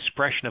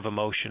expression of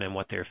emotion and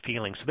what they're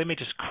feeling. So they may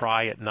just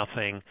cry at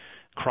nothing,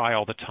 cry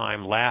all the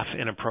time, laugh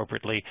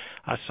inappropriately.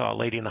 I saw a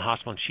lady in the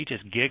hospital, and she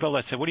just giggled.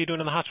 I said, "What are you doing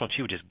in the hospital?" And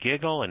she would just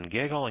giggle and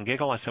giggle and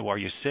giggle. I said, "Well, are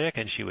you sick?"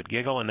 And she would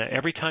giggle. And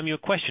every time you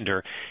questioned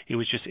her, it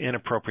was just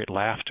inappropriate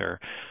laughter.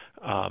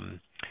 Then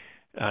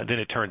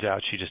it turns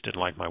out she just didn't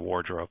like my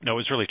wardrobe. No, it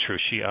was really true.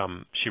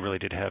 She really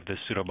did have this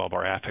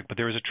pseudobulbar affect, but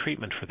there was a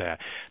treatment for that.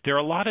 There are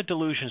a lot of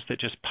delusions that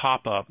just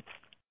pop up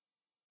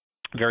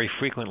very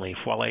frequently.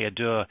 Folie à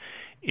deux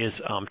is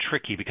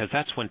tricky because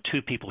that's when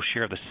two people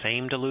share the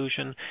same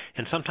delusion,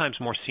 and sometimes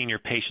more senior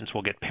patients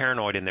will get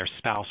paranoid and their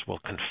spouse will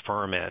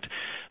confirm it.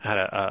 I had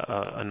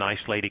a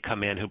nice lady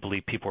come in who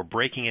believed people were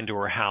breaking into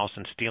her house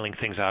and stealing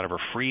things out of her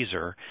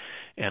freezer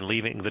and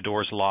leaving the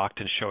doors locked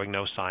and showing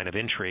no sign of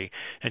entry,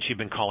 and she'd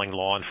been calling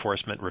law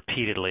enforcement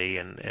repeatedly,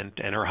 and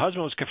her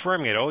husband was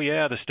confirming it. "Oh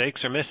yeah, the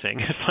steaks are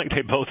missing." It's like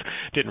they both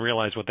didn't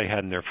realize what they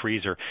had in their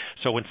freezer.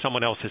 So when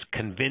someone else is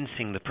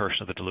convincing the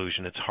person of the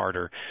delusion, it's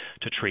harder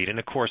to treat. And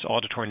of course,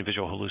 auditory and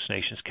visual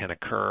hallucinations can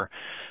occur,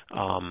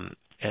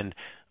 and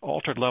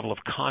altered level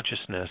of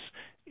consciousness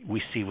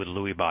we see with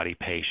Lewy body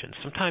patients.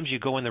 Sometimes you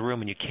go in the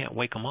room and you can't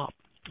wake them up,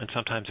 and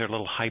sometimes they're a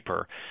little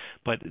hyper,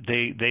 but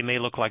they may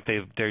look like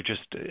they're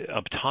just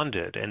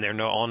obtunded and they're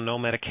on no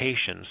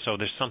medication. So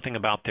there's something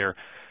about their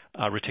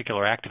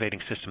reticular activating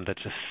system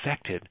that's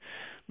affected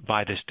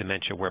by this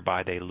dementia,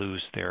 whereby they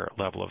lose their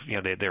level of,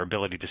 their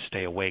ability to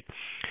stay awake.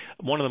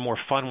 One of the more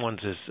fun ones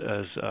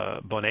is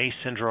Bonnet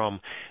syndrome.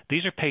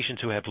 These are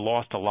patients who have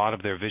lost a lot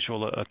of their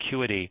visual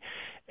acuity,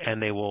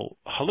 and they will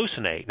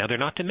hallucinate. Now, they're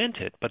not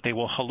demented, but they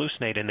will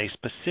hallucinate, and they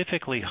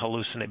specifically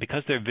hallucinate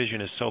because their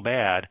vision is so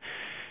bad.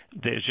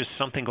 There's just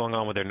something going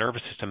on with their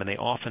nervous system, and they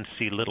often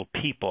see little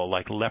people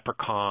like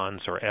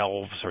leprechauns or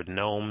elves or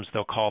gnomes,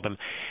 they'll call them,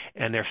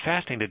 and they're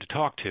fascinating to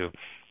talk to.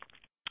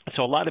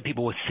 So a lot of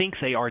people would think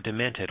they are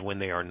demented when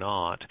they are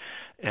not.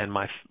 And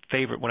my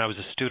favorite, when I was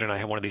a student, I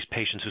had one of these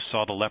patients who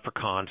saw the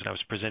leprechauns, and I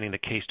was presenting the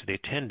case to the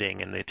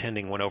attending, and the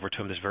attending went over to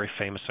him, this very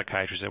famous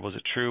psychiatrist, said, "Was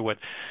it true what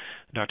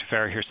Dr.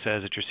 Farah here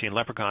says, that you're seeing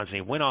leprechauns?" And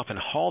he went off and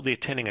hauled the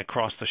attending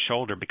across the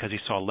shoulder because he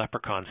saw a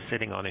leprechaun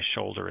sitting on his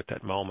shoulder at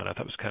that moment. I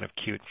thought it was kind of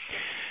cute.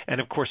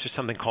 And, of course, there's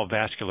something called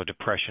vascular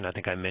depression. I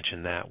think I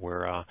mentioned that,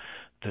 where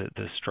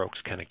the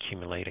strokes can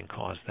accumulate and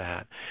cause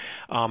that.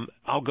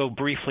 I'll go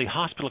briefly.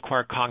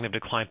 Hospital-acquired cognitive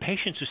decline.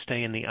 Patients who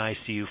stay in the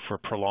ICU for a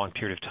prolonged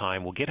period of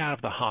time will get out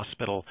of the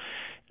hospital,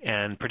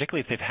 and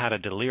particularly if they've had a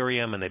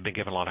delirium and they've been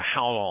given a lot of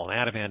Haldol and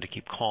Ativan to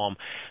keep calm,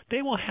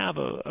 they will have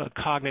a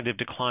cognitive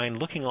decline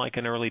looking like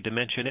an early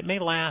dementia, and it may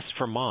last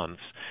for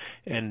months,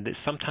 and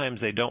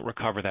sometimes they don't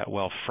recover that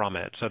well from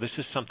it. So this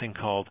is something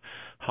called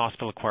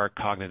hospital-acquired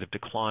cognitive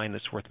decline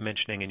that's worth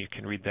mentioning, and you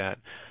can read that.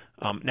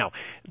 Now,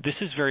 this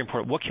is very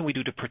important. What can we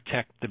do to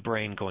protect the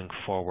brain going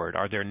forward?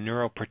 Are there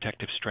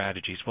neuroprotective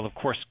strategies? Well, of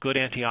course, good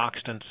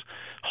antioxidants,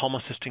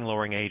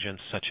 homocysteine-lowering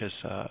agents such as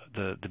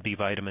the B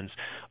vitamins,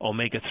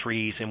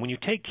 omega-3s. And when you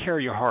take care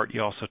of your heart,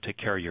 you also take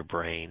care of your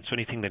brain. So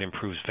anything that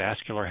improves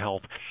vascular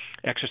health,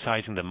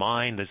 exercising the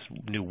mind, there's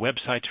new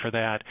websites for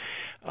that.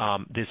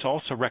 It's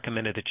also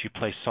recommended that you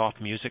play soft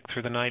music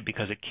through the night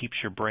because it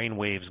keeps your brain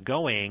waves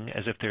going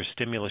as if there's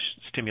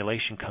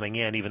stimulation coming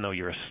in even though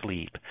you're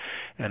asleep.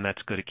 And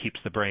that's good. It keeps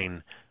the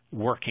brain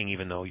working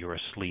even though you're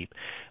asleep.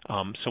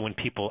 So when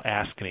people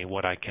ask me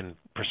what I can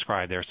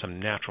prescribe, there are some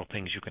natural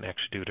things you can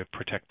actually do to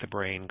protect the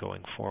brain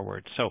going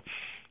forward. So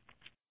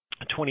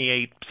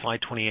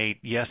slide 28,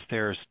 yes,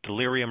 there's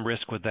delirium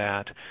risk with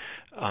that.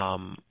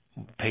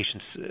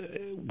 Patients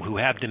who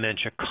have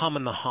dementia come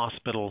in the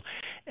hospital,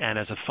 and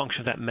as a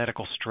function of that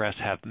medical stress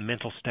have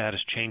mental status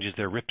changes.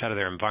 They're ripped out of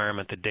their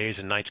environment. The days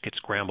and nights get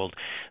scrambled.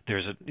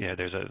 There's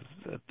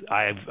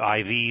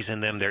IVs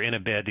in them. They're in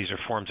a bed. These are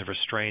forms of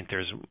restraint.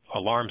 There's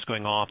alarms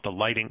going off. The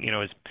lighting,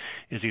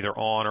 is either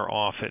on or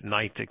off at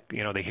night.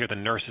 They hear the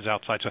nurses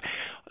outside. So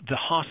the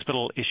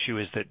hospital issue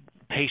is that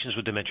patients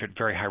with dementia are at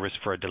very high risk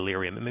for a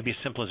delirium. It may be as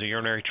simple as a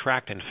urinary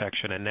tract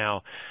infection, and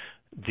now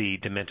the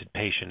demented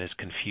patient is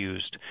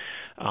confused.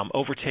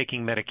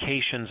 Overtaking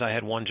medications. I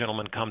had one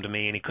gentleman come to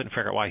me and he couldn't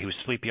figure out why he was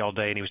sleepy all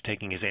day and he was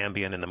taking his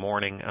Ambien in the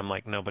morning. I'm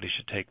like, nobody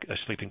should take a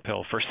sleeping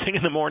pill first thing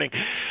in the morning.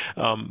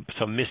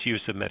 So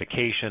misuse of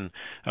medication.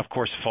 Of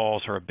course,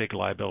 falls are a big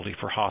liability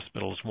for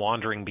hospitals.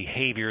 Wandering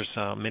behaviors.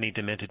 Many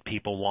demented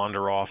people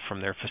wander off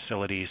from their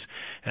facilities.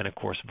 And of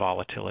course,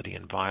 volatility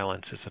and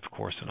violence is of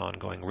course an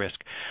ongoing risk.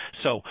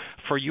 So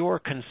for your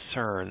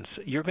concerns,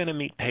 you're going to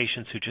meet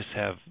patients who just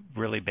have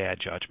really bad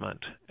judgment.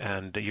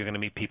 And you're going to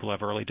meet people who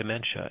have early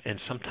dementia, and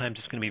sometimes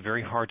it's going to be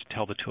very hard to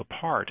tell the two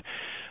apart.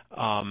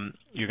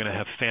 You're going to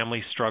have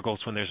family struggles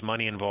when there's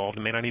money involved.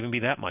 It may not even be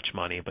that much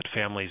money, but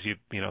families, you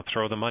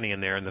throw the money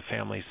in there, and the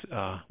families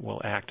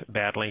will act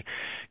badly.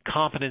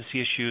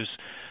 Competency issues.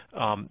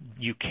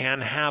 You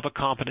can have a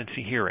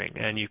competency hearing,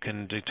 and you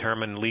can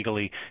determine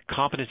legally.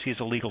 Competency is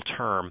a legal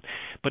term,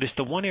 but it's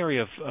the one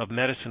area of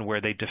medicine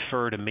where they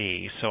defer to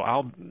me.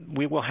 So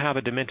we will have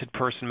a demented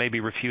person maybe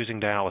refusing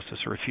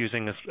dialysis or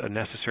refusing a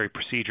necessary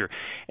procedure,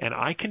 and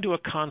I can do a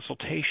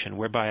consultation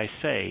whereby I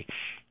say,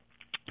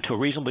 to a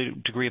reasonable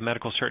degree of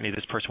medical certainty,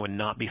 this person would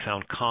not be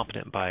found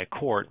competent by a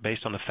court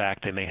based on the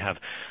fact they may have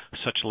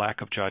such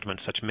lack of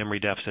judgment, such memory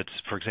deficits.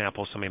 For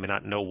example, somebody may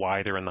not know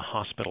why they're in the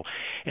hospital.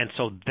 And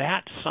so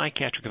that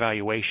psychiatric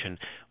evaluation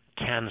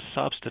can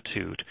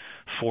substitute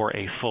for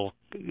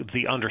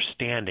the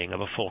understanding of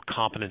a full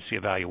competency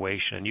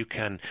evaluation, and you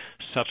can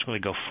subsequently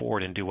go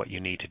forward and do what you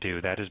need to do.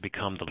 That has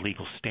become the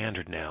legal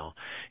standard now.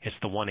 It's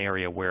the one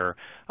area where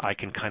I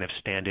can kind of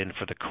stand in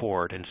for the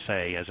court and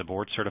say, as a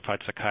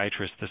board-certified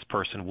psychiatrist, this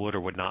person would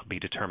or would not be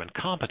determined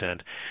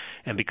competent,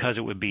 and because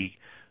it would be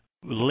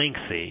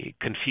lengthy,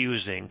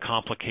 confusing,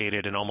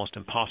 complicated, and almost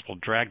impossible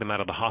to drag them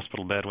out of the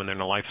hospital bed when they're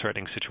in a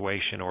life-threatening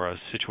situation or a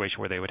situation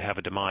where they would have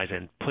a demise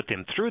and put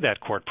them through that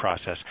court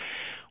process,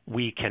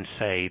 we can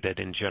say that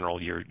in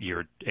general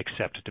you're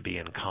accepted to be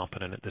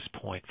incompetent at this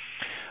point.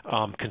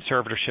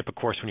 Conservatorship, of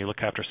course, when you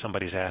look after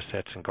somebody's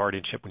assets, and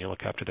guardianship when you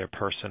look after their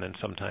person and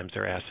sometimes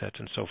their assets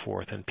and so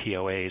forth, and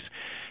POAs,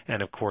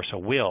 and of course a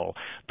will.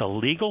 The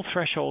legal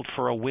threshold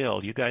for a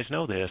will, you guys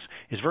know this,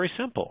 is very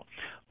simple.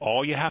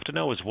 All you have to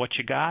know is what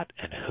you got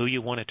and who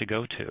you want it to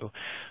go to,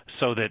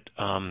 so that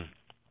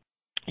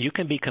you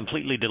can be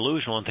completely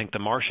delusional and think the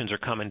Martians are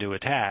coming to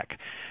attack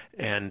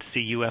and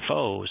see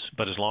UFOs,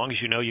 but as long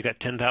as you know you got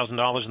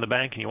 $10,000 in the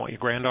bank and you want your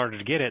granddaughter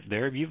to get it,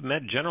 you've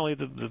met generally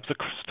the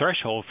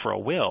threshold for a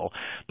will.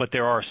 But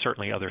there are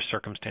certainly other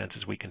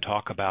circumstances we can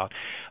talk about,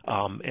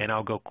 and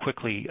I'll go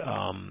quickly.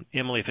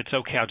 Emily, if it's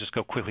okay, I'll just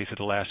go quickly through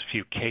the last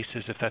few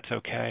cases, if that's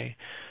okay,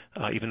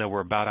 even though we're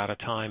about out of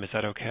time. Is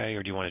that okay,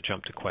 or do you want to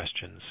jump to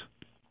questions?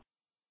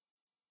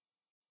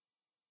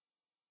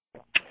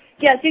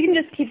 Yes, you can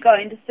just keep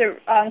going, just to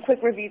quick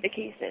review the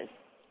cases.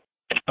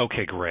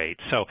 Okay, great.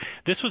 So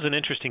this was an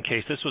interesting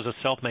case. This was a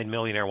self-made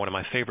millionaire, one of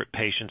my favorite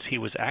patients. He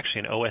was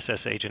actually an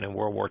OSS agent in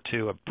World War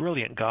II, a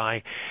brilliant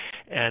guy,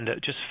 and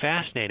just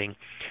fascinating.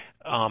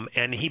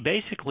 And he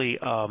basically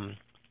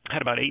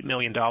had about $8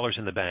 million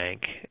in the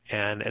bank,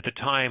 and at the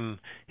time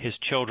his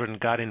children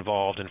got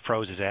involved and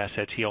froze his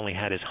assets, he only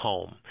had his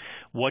home.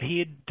 What he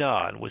had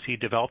done was he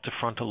developed a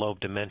frontal lobe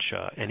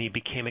dementia, and he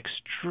became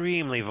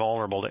extremely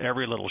vulnerable to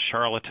every little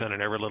charlatan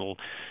and every little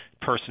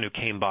person who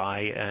came by,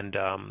 and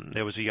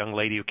there was a young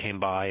lady who came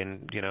by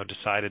and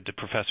decided to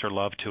profess her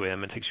love to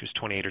him. I think she was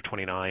 28 or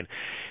 29,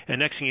 and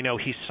next thing you know,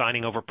 he's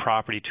signing over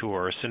property to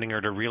her, sending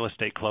her to real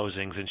estate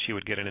closings, and she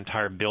would get an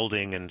entire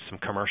building and some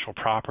commercial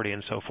property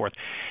and so forth.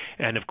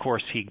 And of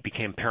course he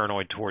became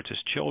paranoid towards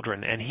his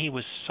children, and he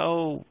was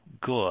so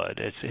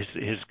good.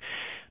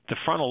 The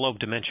frontal lobe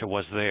dementia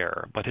was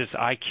there, but his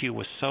IQ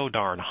was so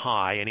darn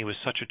high, and he was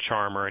such a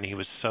charmer, and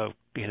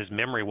his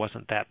memory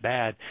wasn't that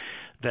bad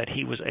that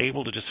he was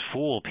able to just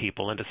fool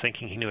people into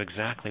thinking he knew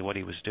exactly what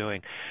he was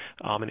doing.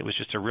 And it was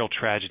just a real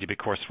tragedy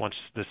because once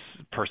this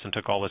person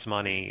took all this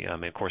money,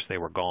 of course they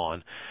were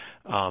gone.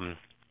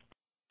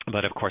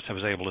 But of course I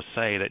was able to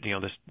say that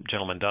this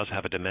gentleman does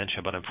have a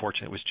dementia, but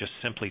unfortunately it was just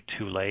simply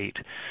too late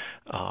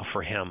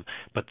for him.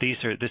 But this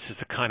is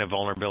the kind of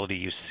vulnerability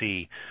you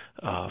see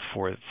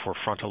for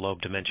frontal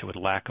lobe dementia with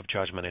lack of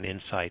judgment and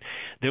insight.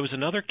 There was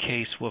another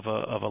case of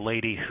a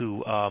lady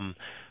who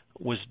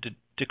was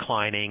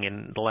declining.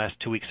 In the last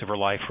 2 weeks of her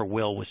life, her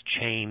will was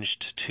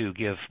changed to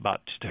give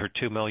about her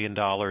 $2 million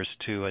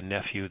to a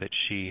nephew that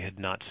she had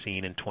not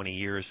seen in 20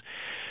 years.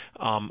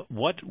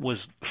 What was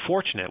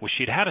fortunate was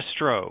she'd had a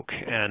stroke,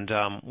 and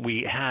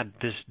we had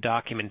this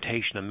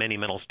documentation of many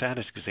mental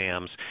status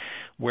exams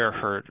where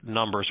her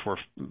numbers were,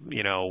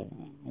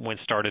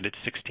 started at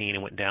 16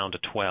 and went down to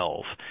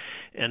 12.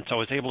 And so I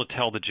was able to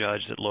tell the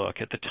judge that,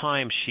 look, at the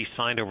time she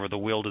signed over the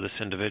will to this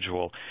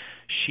individual,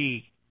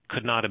 she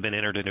could not have been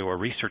entered into a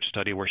research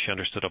study where she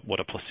understood what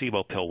a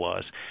placebo pill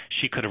was.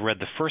 She could have read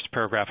the first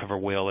paragraph of her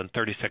will and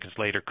 30 seconds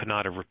later could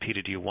not have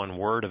repeated to you one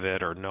word of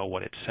it or know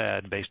what it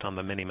said based on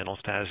the mini mental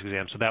status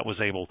exam. So that was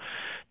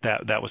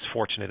that was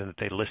fortunate in that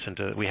they listened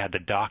to, we had the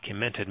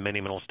documented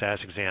mini mental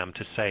status exam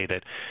to say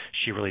that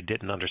she really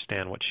didn't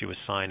understand what she was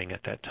signing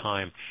at that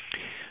time.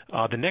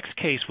 The next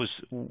case was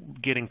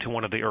getting to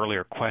one of the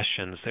earlier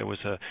questions. There was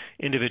an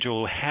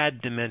individual who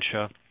had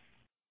dementia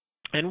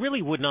and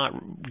really would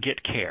not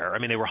get care. I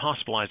mean, they were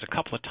hospitalized a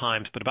couple of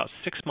times, but about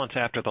 6 months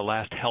after the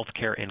last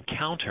healthcare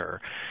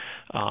encounter,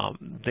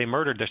 they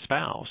murdered their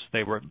spouse.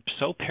 They were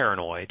so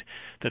paranoid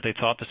that they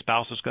thought the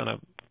spouse was going to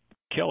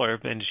kill her,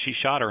 and she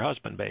shot her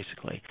husband,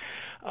 basically.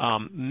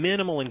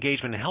 Minimal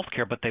engagement in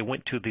healthcare, but they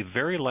went to the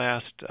very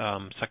last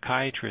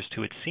psychiatrist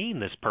who had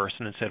seen this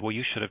person and said, well,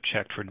 you should have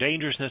checked for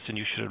dangerousness and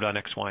you should have done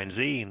X, Y, and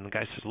Z. And the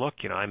guy says, look,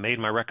 I made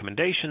my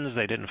recommendations.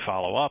 They didn't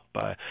follow up.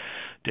 I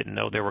didn't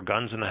know there were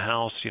guns in the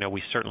house.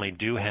 We certainly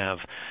do have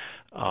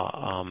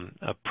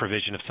a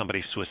provision if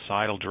somebody's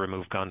suicidal to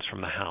remove guns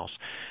from the house.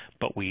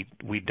 But we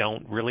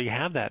don't really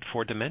have that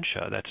for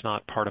dementia. That's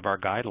not part of our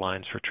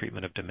guidelines for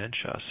treatment of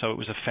dementia. So it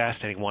was a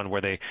fascinating one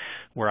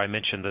where I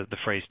mentioned the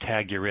phrase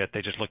tag your it.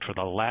 They just looked for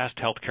the last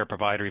healthcare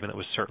provider, even though it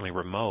was certainly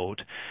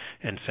remote,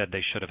 and said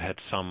they should have had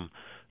some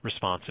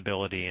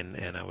responsibility, and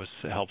it was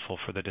helpful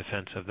for the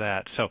defense of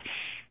that. So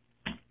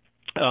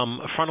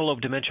frontal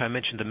lobe dementia, I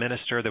mentioned the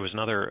minister. There was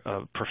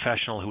another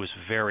professional who was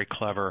very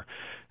clever,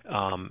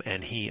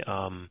 and he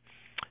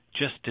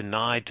just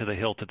denied to the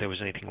hilt that there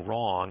was anything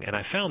wrong. And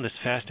I found this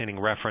fascinating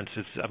reference.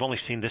 I've only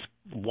seen this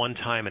one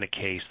time in a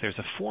case. There's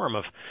a form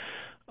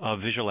of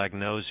visual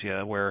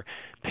agnosia where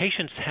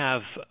patients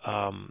have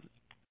a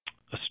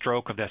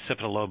stroke of the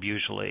occipital lobe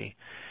usually,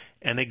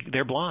 and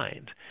they're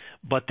blind,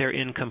 but they're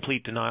in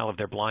complete denial of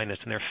their blindness,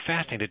 and they're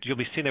fascinated. You'll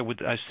be sitting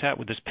there I sat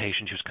with this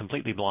patient. She was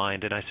completely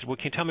blind, and I said, well,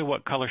 can you tell me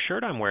what color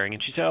shirt I'm wearing?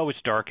 And she said, oh,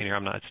 it's dark in here.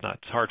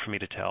 It's hard for me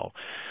to tell.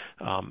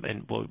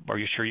 And well, are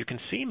you sure you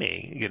can see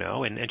me?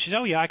 And she said,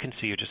 oh yeah, I can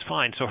see you just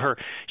fine. So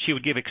she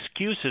would give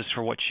excuses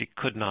for what she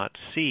could not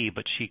see,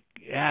 but she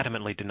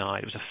adamantly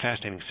denied. It was a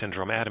fascinating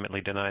syndrome,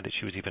 adamantly denied that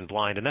she was even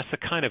blind. And that's the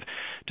kind of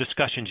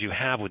discussions you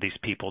have with these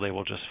people. They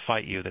will just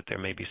fight you that there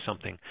may be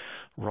something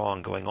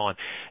wrong going on.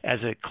 As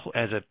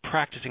a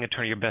practicing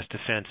attorney, your best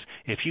defense,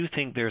 if you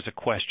think there's a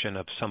question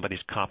of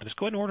somebody's competence,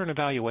 go ahead and order an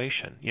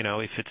evaluation.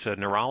 If it's a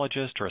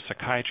neurologist or a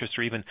psychiatrist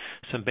or even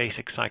some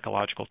basic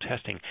psychological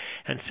testing,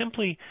 and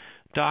simply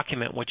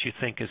document what you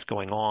think is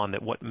going on,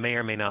 that what may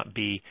or may not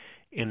be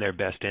in their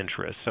best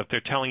interest. So if they're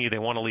telling you they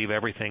want to leave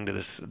everything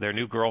to their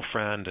new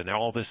girlfriend and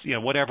all this,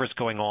 whatever's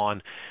going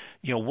on,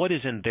 what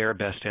is in their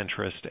best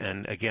interest?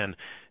 And again,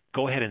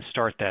 go ahead and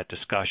start that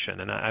discussion.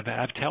 And I've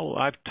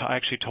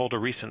actually told a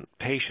recent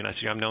patient, I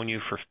said, I've known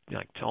you for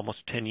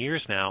almost 10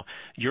 years now.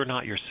 You're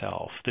not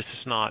yourself. This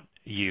is not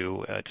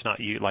you. It's not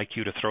you like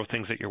you to throw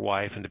things at your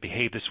wife and to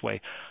behave this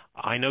way.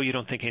 I know you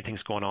don't think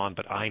anything's going on,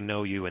 but I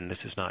know you, and this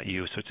is not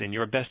you. So it's in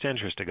your best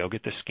interest to go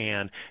get the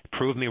scan,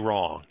 prove me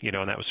wrong.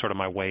 And that was sort of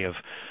my way of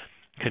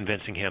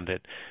convincing him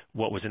that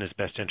what was in his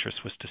best interest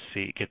was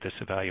to get this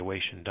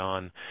evaluation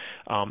done.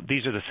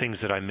 These are the things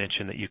that I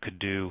mentioned that you could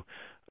do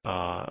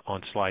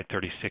on slide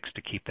 36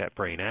 to keep that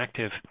brain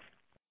active.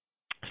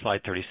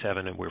 Slide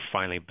 37, and we're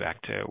finally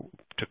back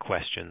to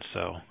questions.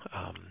 So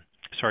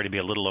sorry to be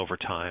a little over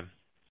time.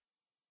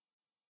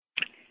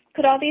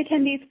 Could all the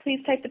attendees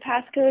please type the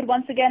passcode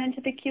once again into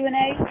the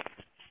Q&A?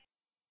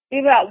 We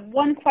have about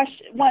one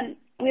question.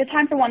 We have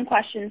time for one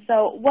question.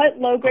 So, what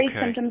low-grade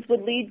symptoms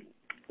would lead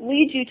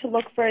you to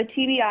look for a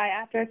TBI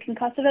after a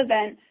concussive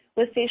event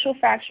with facial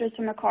fractures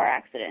from a car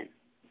accident?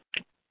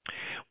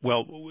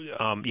 Well,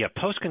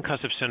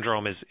 post-concussive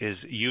syndrome is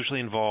usually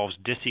involves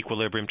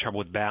disequilibrium, trouble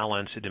with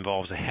balance. It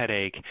involves a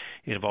headache.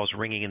 It involves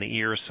ringing in the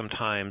ears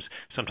sometimes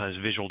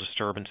visual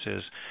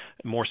disturbances.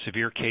 More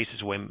severe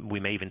cases when we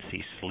may even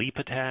see sleep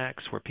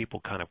attacks where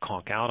people kind of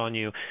conk out on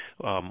you.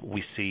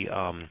 We see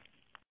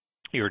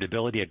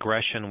irritability,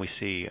 aggression. We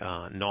see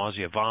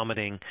nausea,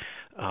 vomiting.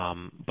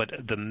 But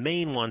the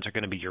main ones are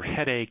going to be your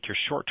headache, your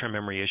short-term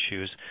memory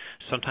issues,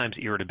 sometimes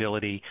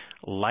irritability,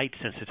 light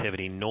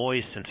sensitivity,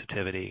 noise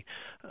sensitivity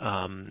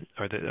are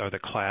the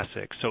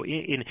classics. So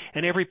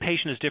and every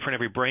patient is different.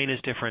 Every brain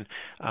is different.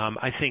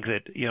 I think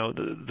that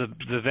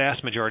the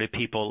vast majority of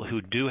people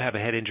who do have a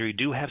head injury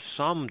do have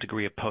some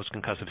degree of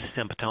post-concussive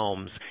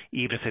symptoms,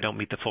 even if they don't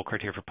meet the full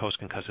criteria for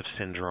post-concussive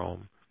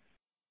syndrome.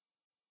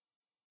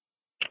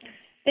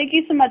 Thank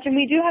you so much. And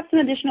we do have some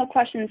additional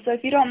questions, so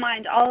if you don't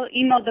mind, I'll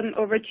email them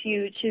over to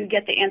you to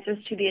get the answers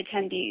to the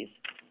attendees.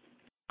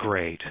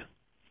 Great.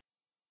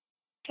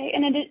 Okay.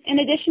 In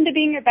addition to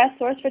being your best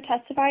source for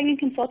testifying and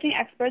consulting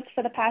experts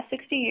for the past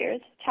 60 years,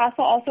 TASA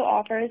also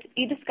offers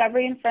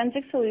e-discovery and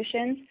forensic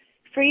solutions,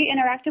 free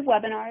interactive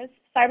webinars,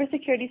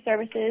 cybersecurity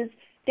services,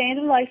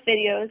 day-in-the-life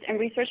videos, and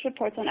research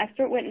reports on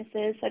expert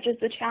witnesses, such as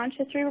the Challenge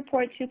History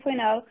Report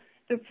 2.0,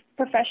 the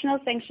Professional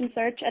Sanction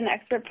Search, and the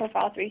Expert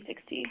Profile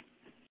 360.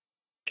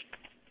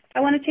 I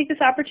want to take this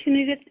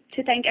opportunity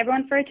to thank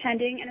everyone for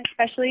attending, and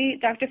especially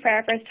Dr.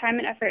 Farah for his time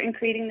and effort in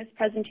creating this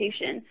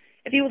presentation.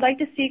 If you would like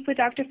to speak with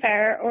Dr.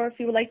 Farah, or if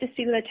you would like to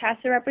speak with a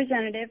TASA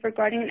representative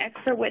regarding an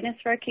expert witness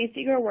for a case that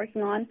you are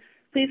working on,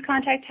 please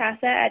contact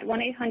TASA at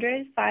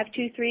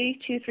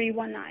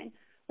 1-800-523-2319.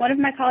 One of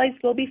my colleagues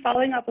will be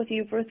following up with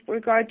you with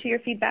regard to your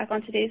feedback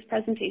on today's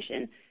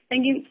presentation.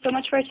 Thank you so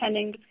much for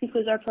attending. This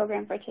concludes our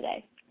program for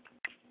today.